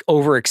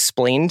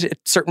over-explained at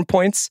certain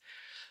points.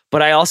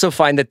 But I also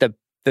find that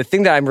the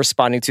thing that I'm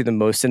responding to the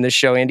most in this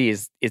show, Andy,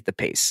 is the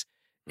pace,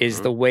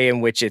 is the way in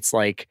which it's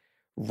like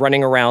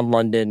running around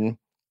London,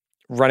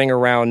 running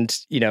around,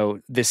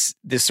 this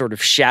sort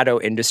of shadow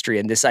industry,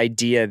 and this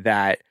idea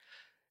that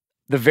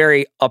the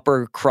very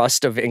upper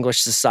crust of English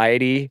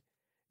society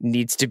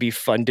needs to be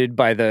funded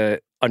by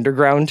the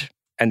underground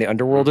and the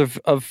underworld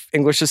of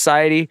English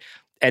society.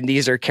 And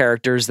these are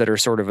characters that are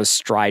sort of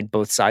astride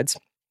both sides,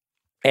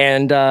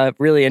 and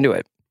really into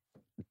it.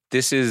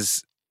 This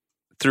is,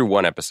 through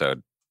one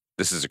episode,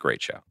 this is a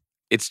great show.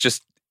 It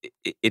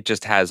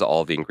just has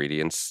all the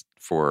ingredients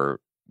for,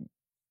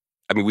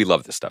 I mean, we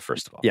love this stuff,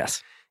 first of all.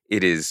 Yes.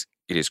 It is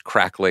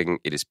crackling.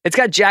 It's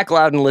got Jack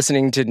Lowden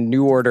listening to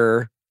New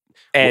Order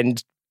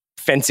and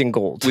fencing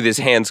gold. With his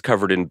hands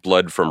covered in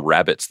blood from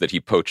rabbits that he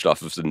poached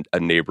off of a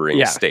neighboring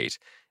estate.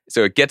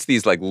 So it gets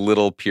these like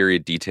little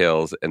period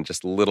details and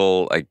just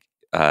little like,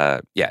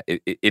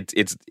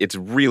 it's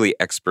really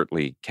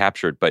expertly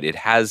captured, but it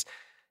has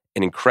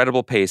an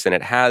incredible pace and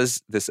it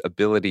has this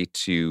ability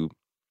to,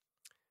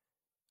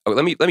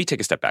 let me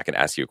take a step back and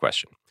ask you a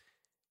question.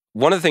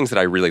 One of the things that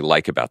I really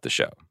like about the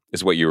show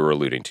is what you were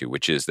alluding to,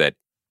 which is that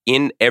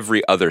in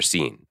every other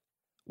scene,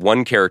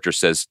 one character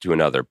says to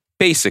another,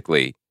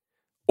 basically,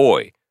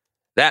 "Oi,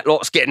 that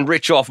lot's getting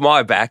rich off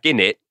my back,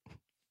 innit?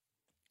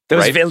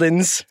 Those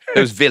villains.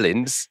 Those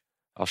villains.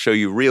 I'll show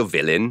you a real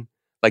villain."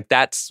 Like,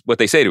 that's what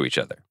they say to each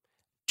other.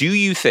 Do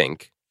you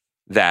think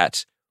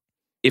that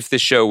if the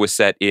show was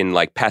set in,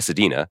 like,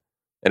 Pasadena,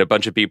 and a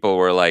bunch of people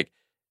were like,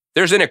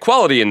 there's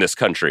inequality in this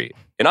country,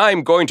 and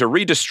I'm going to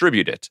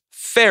redistribute it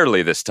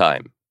fairly this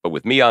time, but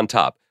with me on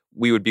top,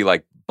 we would be,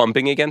 like,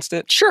 bumping against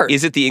it? Sure.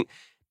 Is it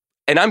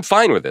and I'm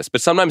fine with this, but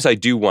sometimes I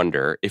do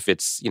wonder if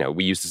it's,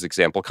 we use this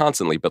example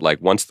constantly, but, like,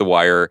 when The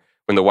Wire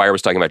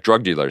was talking about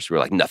drug dealers, we were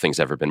like, nothing's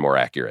ever been more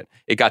accurate.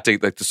 It got to,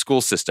 like, the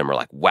school system, we're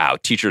like, wow,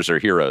 teachers are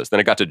heroes. Then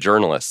it got to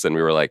journalists, and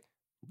we were like,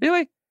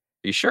 really? Are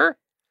you sure?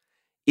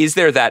 Is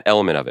there that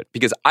element of it?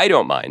 Because I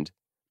don't mind,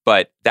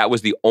 but that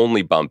was the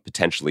only bump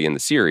potentially in the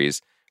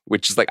series,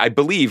 which is like, I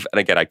believe, and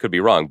again, I could be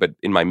wrong, but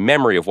in my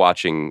memory of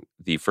watching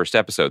the first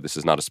episode, this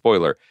is not a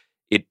spoiler,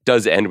 it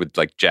does end with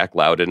like Jack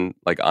Loudon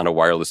like on a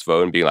wireless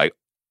phone being like,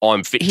 "Oh,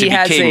 I'm fit to be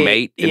king,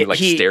 mate," and like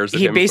stares at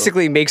him. He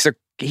basically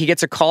he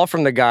gets a call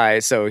from the guy.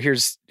 So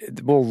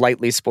we'll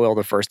lightly spoil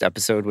the first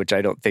episode, which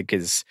I don't think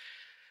is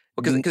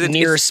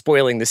near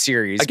spoiling the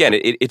series. Again,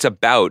 it's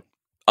about,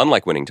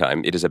 unlike Winning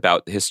Time, it is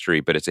about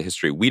history, but it's a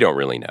history we don't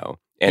really know.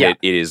 And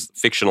it is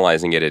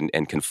fictionalizing it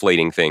and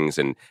conflating things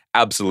and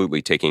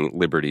absolutely taking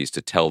liberties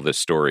to tell this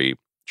story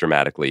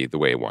dramatically the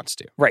way it wants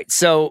to. Right.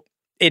 So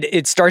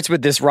it starts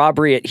with this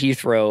robbery at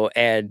Heathrow,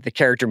 and the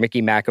character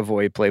Mickey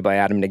McAvoy, played by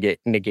Adam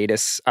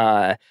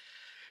Negatis,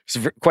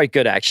 is quite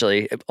good,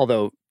 actually,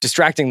 although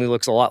distractingly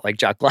looks a lot like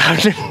Jack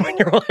Loudon when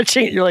you're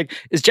watching it. You're like,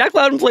 is Jack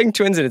Loudon playing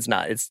twins? And it's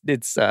not.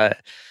 It's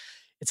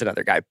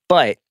another guy.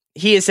 But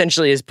he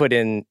essentially is put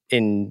in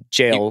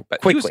jail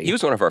quickly. He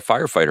was one of our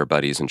firefighter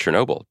buddies in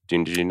Chernobyl.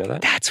 Did you know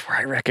that? That's where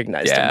I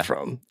recognized him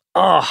from.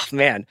 Oh,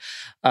 man.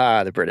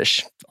 The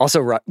British.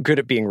 Also good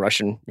at being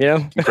Russian, you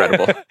know?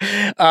 Incredible.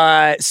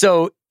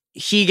 So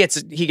he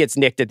gets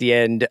nicked at the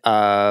end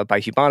by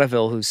Hugh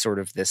Bonneville, who's sort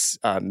of this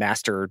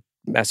master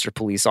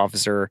police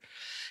officer.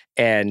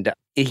 And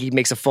he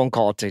makes a phone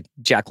call to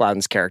Jack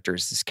Loudon's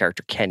this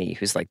character Kenny,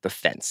 who's like the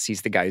fence.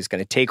 He's the guy who's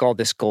going to take all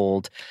this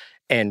gold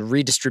and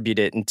redistribute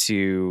it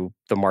into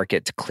the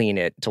market to clean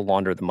it, to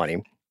launder the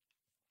money.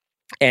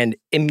 And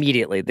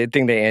immediately, the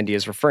thing that Andy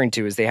is referring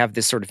to is they have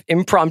this sort of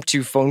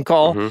impromptu phone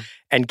call,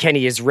 and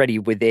Kenny is ready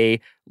with a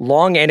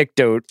long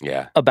anecdote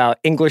about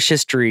English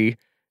history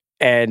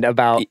and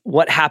about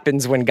what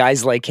happens when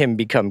guys like him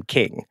become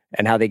king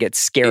and how they get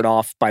scared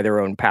off by their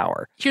own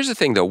power. Here's the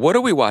thing, though. What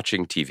are we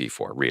watching TV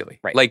for, really?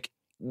 Right. Like,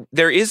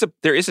 there is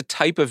a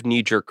type of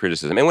knee-jerk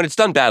criticism, and when it's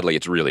done badly,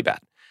 it's really bad.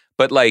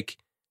 But, like,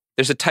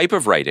 there's a type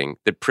of writing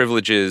that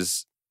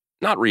privileges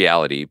not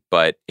reality,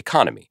 but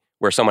economy,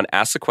 where someone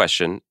asks a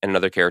question and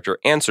another character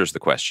answers the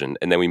question,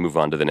 and then we move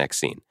on to the next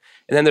scene.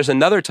 And then there's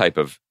another type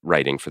of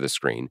writing for the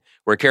screen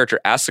where a character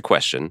asks a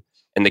question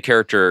and the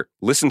character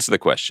listens to the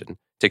question,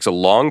 takes a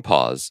long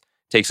pause,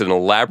 takes an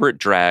elaborate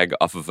drag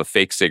off of a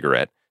fake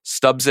cigarette,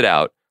 stubs it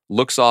out,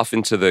 looks off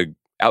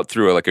out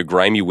through a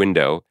grimy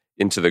window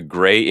into the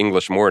gray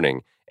English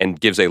morning, and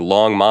gives a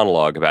long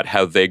monologue about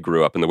how they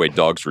grew up and the way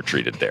dogs were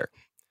treated there.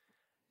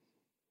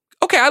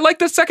 Okay, I like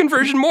the second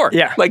version more.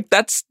 Yeah. Like,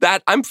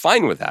 I'm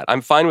fine with that.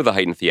 I'm fine with the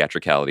heightened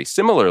theatricality.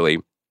 Similarly,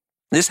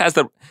 this has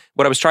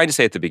what I was trying to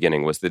say at the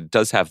beginning was that it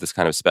does have this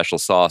kind of special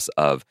sauce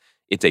of,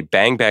 it's a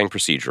bang-bang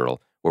procedural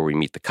where we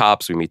meet the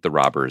cops, we meet the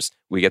robbers,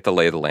 we get the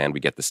lay of the land, we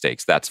get the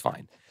stakes. That's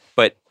fine.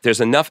 But there's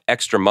enough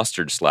extra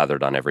mustard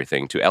slathered on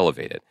everything to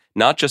elevate it.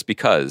 Not just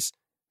because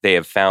they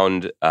have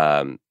found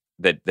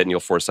that Neil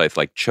Forsyth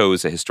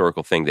chose a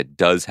historical thing that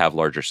does have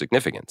larger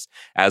significance.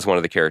 As one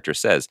of the characters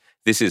says,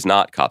 this is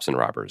not Cops and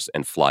Robbers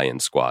and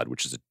Fly-In Squad,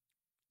 which is a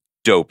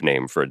dope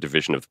name for a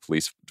division of the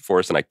police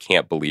force, and I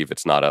can't believe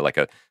it's not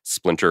a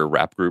splinter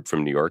rap group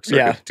from New York,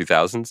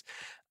 2000s.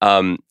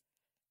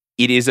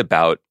 It is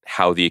about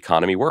how the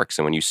economy works,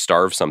 and when you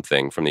starve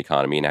something from the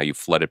economy and how you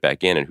flood it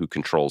back in, and who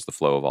controls the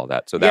flow of all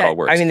that. So that all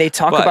works. I mean, they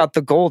talk about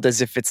the gold as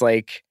if it's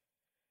like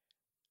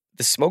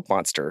the smoke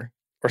monster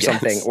or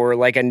something, or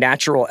like a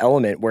natural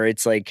element where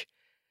it's like,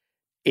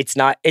 it's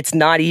not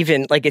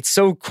even like, it's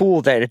so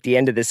cool that at the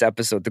end of this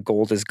episode, the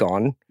gold is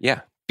gone.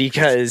 Yeah.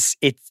 Because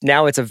it's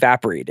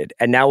evaporated.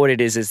 And now what it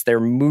is they're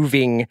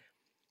moving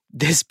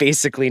this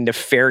basically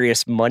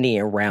nefarious money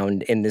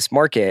around in this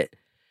market.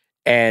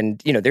 And,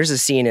 there's a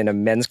scene in a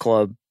men's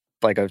club,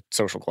 like a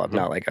social club,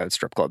 not like a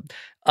strip club,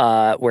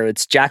 where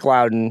it's Jack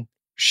Loudon,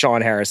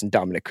 Sean Harris, and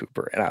Dominic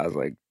Cooper. And I was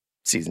like,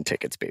 season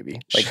tickets, baby.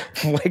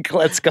 Like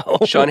let's go.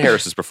 Sean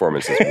Harris's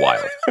performance is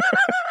wild.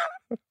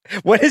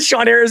 What is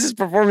Sean Harris's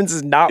performance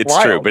is not it's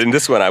wild. It's true, but in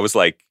this one, I was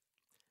like,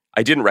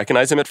 I didn't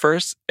recognize him at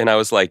first, and I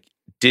was like,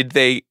 did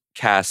they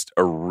cast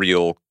a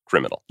real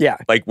criminal? Yeah.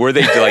 Like, were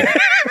they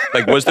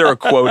was there a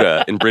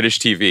quota in British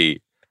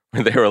TV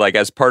where they were like,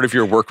 as part of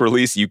your work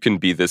release, you can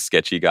be this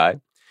sketchy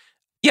guy?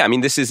 Yeah, I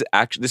mean, this is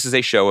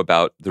a show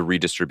about the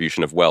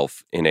redistribution of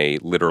wealth in a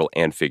literal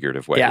and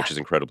figurative way, which is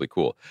incredibly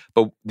cool.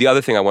 But the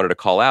other thing I wanted to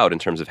call out in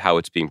terms of how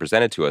it's being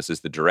presented to us is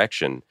the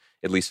direction,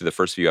 at least for the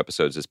first few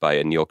episodes, is by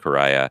Anil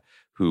Karaya,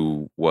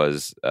 who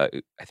was, I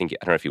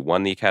don't know if he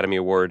won the Academy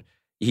Award.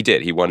 He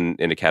did. He won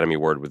an Academy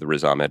Award with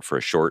Riz Ahmed for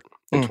a short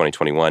in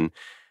 2021.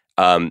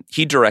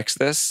 He directs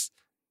this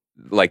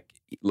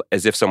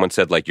as if someone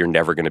said, you're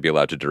never going to be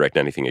allowed to direct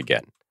anything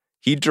again.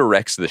 He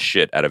directs the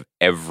shit out of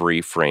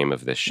every frame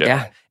of this show.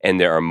 Yeah.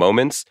 And there are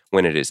moments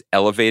when it is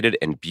elevated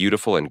and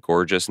beautiful and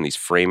gorgeous, and these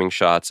framing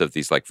shots of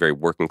these very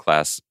working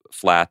class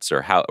flats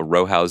or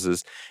row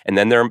houses. And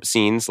then there are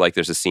scenes,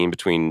 there's a scene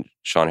between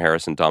Sean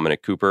Harris and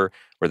Dominic Cooper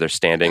where they're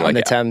standing on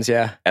the Thames,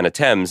 and a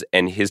Thames.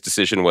 And his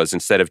decision was,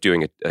 instead of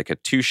doing a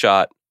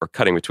two-shot or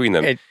cutting between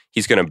them,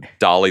 he's going to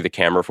dolly the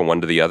camera from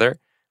one to the other.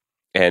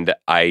 And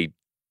I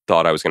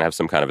thought I was going to have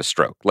some kind of a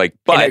stroke. But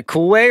in a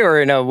cool way,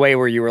 or in a way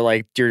where you were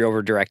like, you're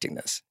over directing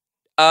this?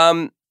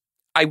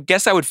 I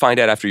guess I would find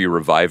out after you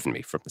revived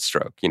me from the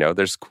stroke.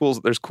 There's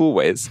cool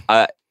ways.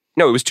 No,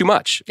 it was too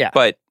much. Yeah.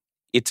 But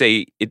it's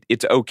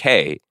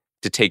okay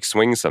to take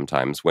swings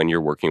sometimes when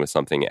you're working with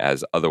something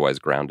as otherwise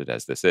grounded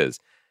as this is.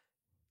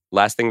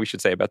 Last thing we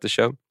should say about the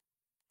show,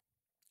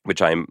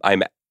 which I'm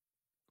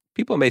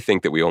people may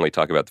think that we only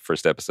talk about the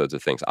first episodes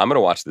of things. I'm going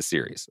to watch the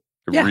series.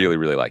 I really,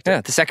 really liked it.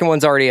 Yeah, the second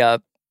one's already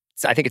up.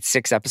 I think it's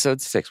 6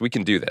 episodes. 6. We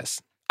can do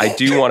this. I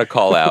do want to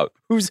call out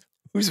who's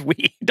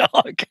we,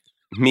 dog?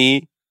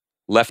 Me,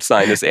 left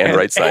sinus and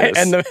right sinus,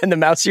 and the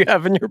mouse you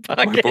have in your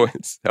pocket.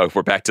 Oh,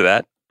 we're back to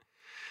that.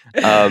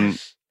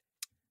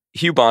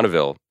 Hugh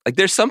Bonneville. Like,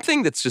 there's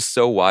something that's just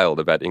so wild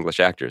about English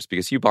actors,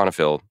 because Hugh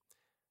Bonneville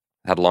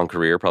had a long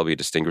career, probably a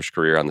distinguished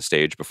career on the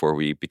stage before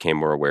we became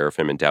more aware of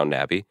him in Downton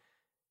Abbey.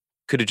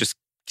 Could have just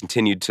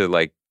continued to,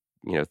 like,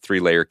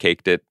 3-layer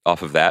caked it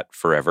off of that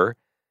forever.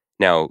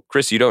 Now,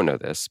 Chris, you don't know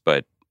this,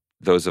 but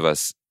those of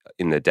us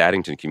in the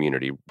Daddington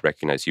community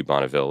recognize Hugh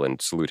Bonneville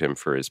and salute him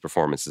for his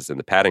performances in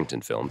the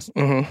Paddington films.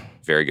 Mm-hmm.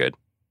 Very good.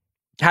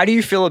 How do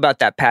you feel about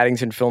that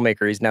Paddington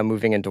filmmaker? He's now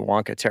moving into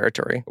Wonka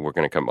territory. We're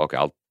going to come... Okay,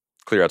 I'll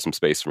clear out some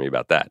space for me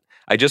about that.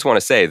 I just want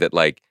to say that,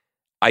 like,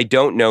 I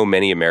don't know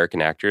many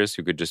American actors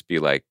who could just be,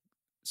 like,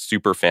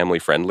 super family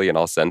friendly in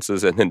all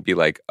senses and then be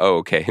like, oh,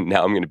 okay,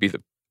 now I'm going to be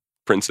the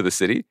prince of the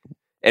city.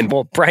 And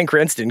well, Bryan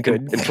Cranston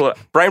could.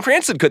 Bryan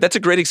Cranston could. That's a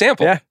great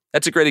example. Yeah.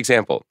 That's a great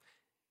example.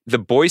 The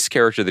Boyce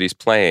character that he's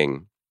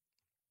playing,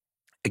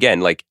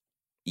 again, like,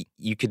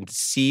 you can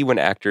see when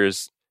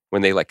actors,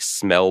 when they, like,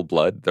 smell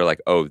blood, they're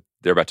like, oh,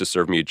 they're about to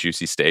serve me a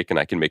juicy steak and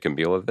I can make a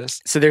meal of this.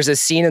 So there's a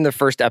scene in the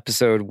first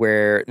episode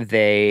where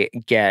they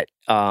get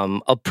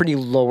a pretty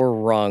lower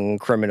rung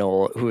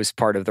criminal who is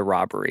part of the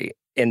robbery,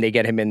 and they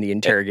get him in the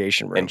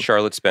interrogation room. And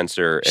Charlotte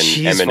Spencer and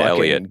She's Emin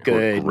Elliott.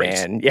 Good,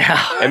 man.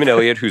 Yeah. Emin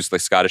Elliott, who's the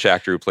Scottish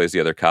actor who plays the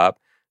other cop,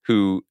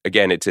 who,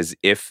 again, it's as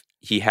if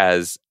he's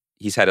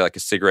had like a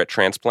cigarette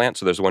transplant.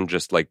 So there's one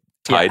just like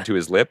tied to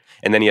his lip,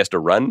 and then he has to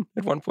run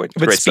at one point.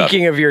 But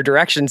speaking of your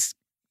directions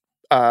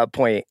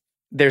point,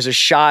 there's a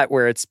shot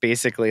where it's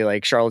basically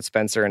like Charlotte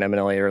Spencer and Emin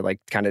Elliott are like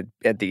kind of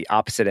at the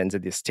opposite ends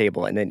of this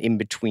table. And then in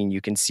between,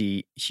 you can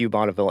see Hugh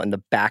Bonneville in the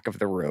back of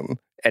the room,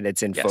 and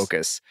it's in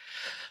focus.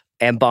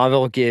 And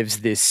Bonneville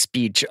gives this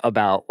speech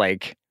about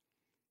like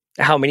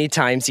how many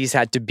times he's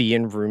had to be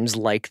in rooms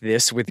like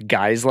this with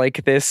guys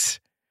like this.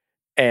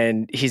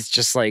 And he's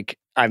just like,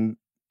 I'm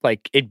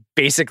like, it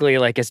basically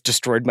like has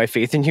destroyed my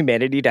faith in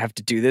humanity to have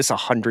to do this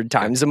 100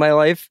 times in my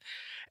life.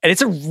 And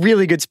it's a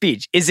really good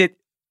speech. Is it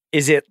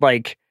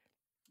like,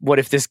 what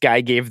if this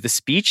guy gave the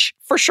speech?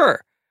 For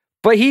sure.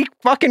 But he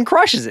fucking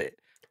crushes it.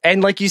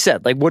 And like you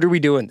said, like, what are we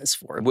doing this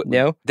for? You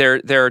know?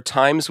 There are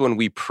times when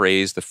we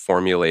praise the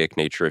formulaic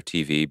nature of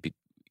TV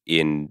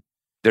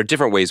there are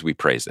different ways we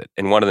praise it.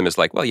 And one of them is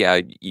like, well,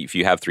 yeah, if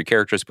you have 3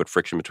 characters, put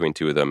friction between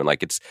 2 of them. And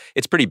like,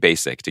 it's pretty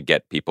basic to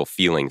get people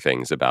feeling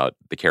things about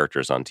the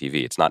characters on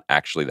TV. It's not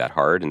actually that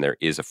hard. And there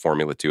is a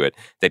formula to it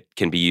that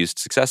can be used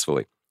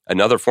successfully.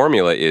 Another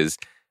formula is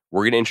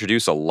we're going to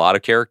introduce a lot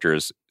of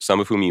characters, some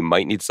of whom you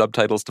might need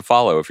subtitles to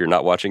follow if you're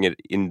not watching it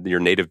in your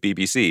native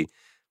BBC.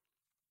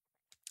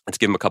 Let's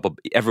give them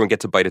everyone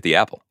gets a bite at the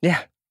apple.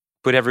 Yeah.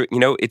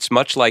 It's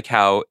much like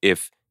how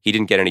if he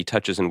didn't get any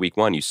touches in week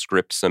 1, you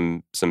script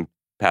some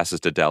passes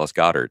to Dallas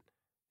Goedert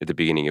at the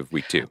beginning of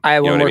week 2. I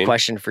have one more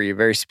question for you,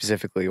 very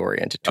specifically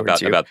oriented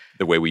towards you. About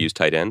the way we use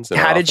tight ends.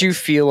 How did you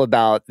feel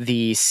about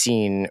the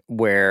scene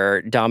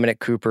where Dominic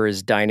Cooper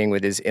is dining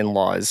with his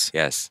in-laws?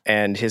 Yes.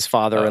 And his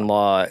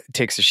father-in-law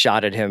takes a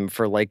shot at him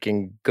for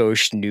liking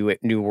gauche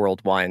New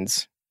World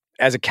wines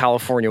as a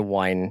California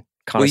wine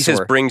connoisseur. Well, he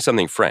says, bring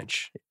something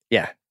French.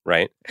 Yeah.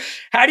 Right?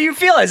 How do you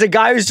feel as a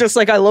guy who's just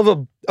like, I love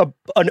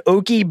an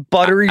oaky,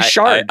 buttery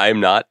Chard? I'm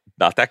not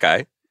that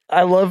guy.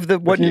 I love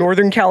what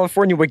Northern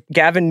California, what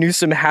Gavin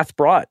Newsom hath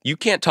brought. You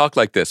can't talk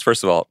like this.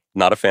 First of all,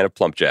 not a fan of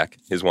Plump Jack,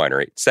 his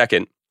winery.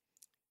 Second.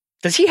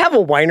 Does he have a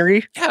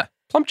winery? Yeah,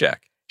 Plump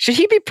Jack. Should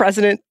he be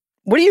president?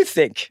 What do you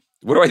think?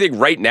 What do I think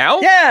right now?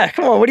 Yeah,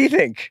 come on. What do you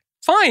think?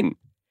 Fine.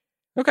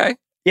 Okay.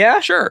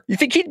 Yeah? Sure. You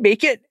think he'd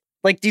make it?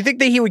 Like, do you think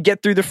that he would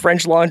get through the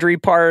French Laundry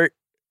part?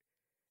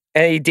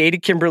 And he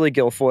dated Kimberly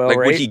Guilfoyle, like,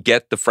 right? Would he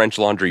get the French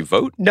Laundry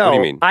vote? No. What do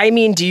you mean? I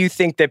mean, do you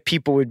think that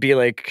people would be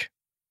like,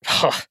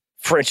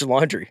 French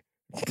Laundry?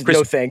 Chris,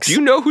 no thanks. Do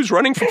you know who's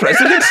running for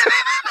president?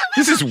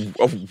 This is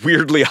a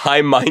weirdly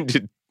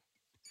high-minded...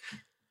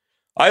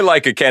 I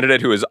like a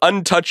candidate who is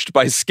untouched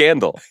by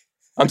scandal.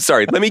 I'm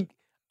sorry.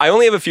 I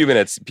only have a few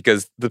minutes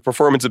because the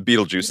performance of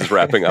Beetlejuice is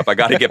wrapping up. I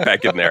got to get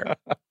back in there.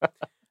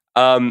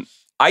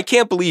 I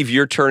can't believe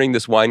you're turning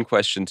this wine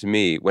question to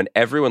me when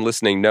everyone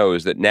listening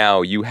knows that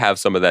now you have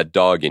some of that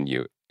dog in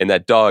you. And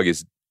that dog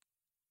is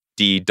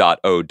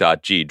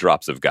D.O.G,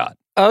 drops of God.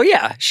 Oh,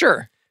 yeah,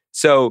 sure.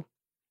 So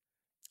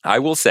I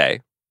will say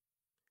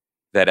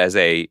that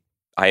I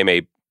am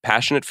a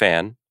passionate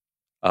fan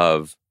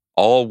of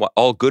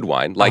all good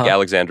wine, like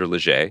Alexandre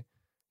Leger,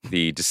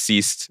 the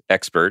deceased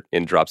expert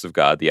in Drops of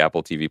God, the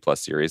Apple TV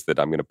Plus series that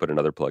I'm going to put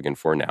another plug in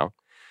for now.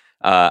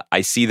 I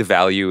see the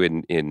value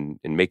in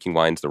making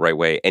wines the right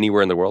way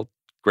anywhere in the world.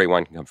 Great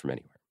wine can come from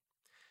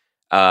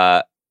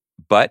anywhere.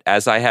 But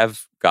as I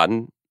have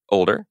gotten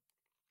older,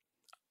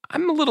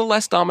 I'm a little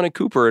less Dominic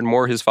Cooper and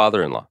more his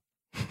father-in-law.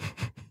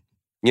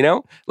 You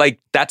know, like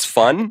that's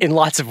fun In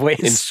lots of ways.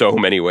 in so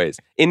many ways.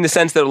 In the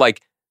sense that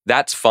like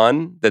that's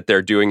fun that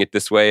they're doing it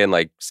this way and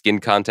like skin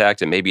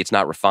contact and maybe it's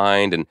not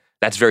refined and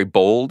that's very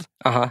bold.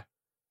 Uh-huh.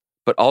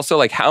 But also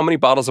like how many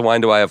bottles of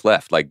wine do I have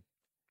left? Like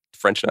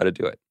French know how to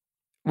do it.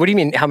 What do you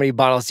mean? How many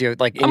bottles do you have,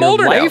 like in I'm your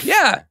older life? now.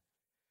 Yeah.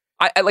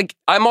 I like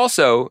I'm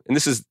also, and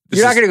this is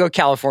You're not going to go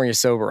California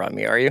sober on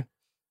me, are you?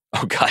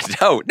 Oh God,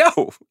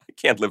 no. I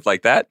can't live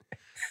like that.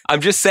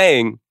 I'm just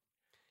saying,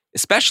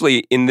 especially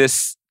in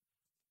this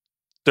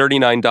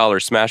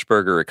 $39 smash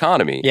burger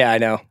economy. Yeah, I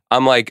know.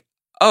 I'm like,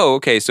 oh,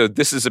 okay, so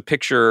this is a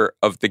picture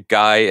of the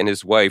guy and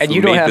his wife And who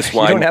you don't made have this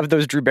wine. you don't have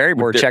those Drew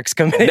Barrymore their- checks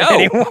coming in No.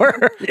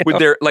 anymore. you with know?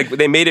 their like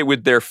they made it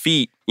with their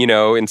feet, you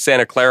know, in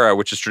Santa Clara,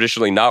 which is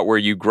traditionally not where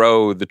you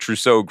grow the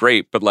Trousseau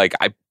grape, but like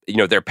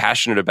they're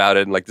passionate about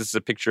it and like this is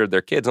a picture of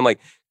their kids. I'm like,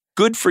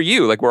 good for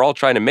you. Like we're all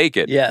trying to make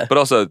it. Yeah. But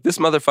also this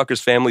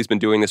motherfucker's family's been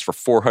doing this for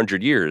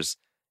 400 years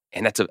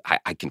and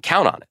I can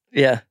count on it.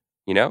 Yeah.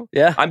 You know?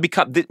 Yeah.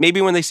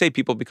 Maybe when they say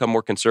people become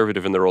more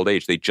conservative in their old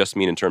age, they just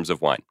mean in terms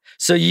of wine.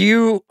 So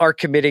you are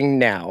committing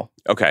now,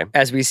 Okay.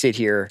 as we sit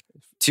here,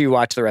 to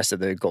watch the rest of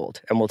the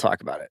Gold, and we'll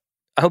talk about it.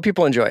 I hope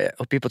people enjoy it. I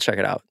hope people check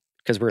it out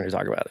because we're going to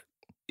talk about it.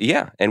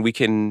 Yeah. And we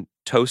can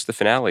toast the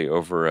finale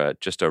over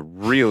just a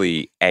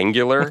really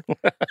angular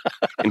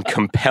and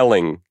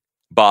compelling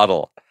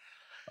bottle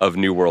of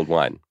New World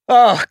wine.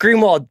 Oh,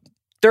 Greenwald.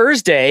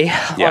 Thursday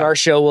Yeah. on our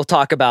show, we'll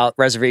talk about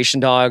reservation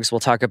dogs. We'll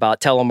talk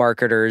about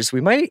telemarketers.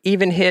 We might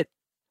even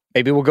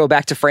maybe we'll go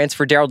back to France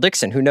for Daryl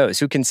Dixon. Who knows?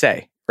 Who can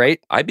say, right?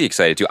 I'd be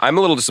excited too. I'm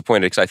a little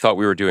disappointed because I thought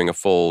we were doing a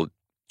full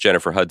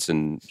Jennifer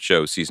Hudson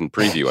show season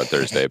preview on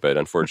Thursday, but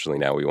unfortunately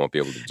now we won't be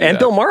able to do that. And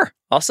Bill Maher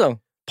also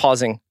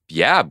pausing.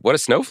 Yeah, what a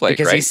snowflake,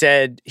 Because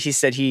right? he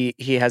said he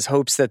has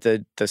hopes that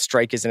the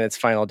strike is in its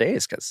final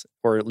days,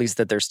 or at least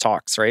that there's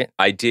talks, right?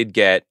 I did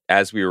get,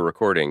 as we were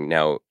recording,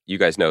 now you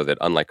guys know that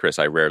unlike Chris,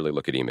 I rarely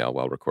look at email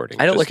while recording.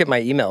 I don't look at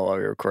my email while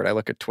we record. I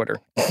look at Twitter.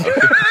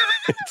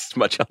 It's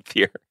much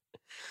healthier.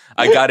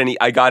 I got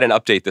an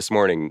update this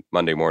morning,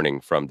 Monday morning,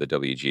 from the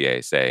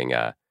WGA saying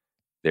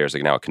there's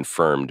now a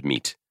confirmed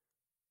meet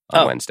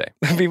on Wednesday.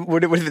 I mean,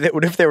 what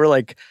if they were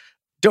like,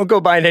 don't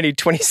go buying any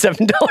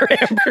 $27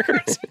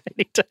 hamburgers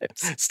anytime.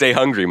 Stay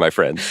hungry, my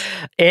friends.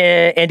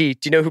 Andy,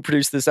 do you know who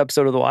produced this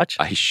episode of The Watch?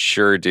 I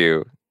sure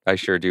do.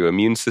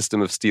 Immune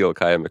System of Steel,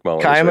 Kaya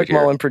McMullen. Kaya is right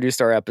McMullen here.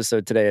 produced our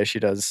episode today, as she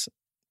does,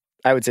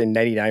 I would say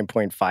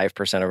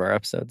 99.5% of our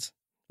episodes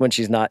when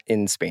she's not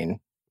in Spain.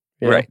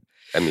 You know? Right.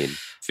 I mean,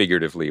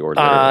 figuratively or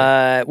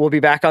literally. We'll be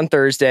back on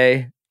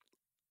Thursday.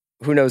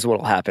 Who knows what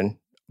will happen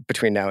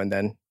between now and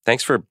then?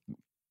 Thanks for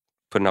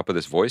putting up with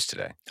this voice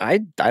today. I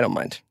don't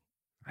mind.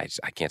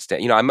 I can't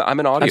stand. I'm an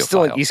audiophile. I'm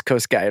still an East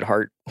Coast guy at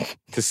heart.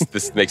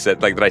 This makes it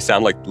like that. I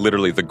sound like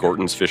literally the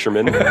Gorton's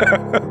fisherman.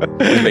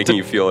 It's making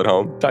you feel at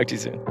home. Talk to you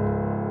soon.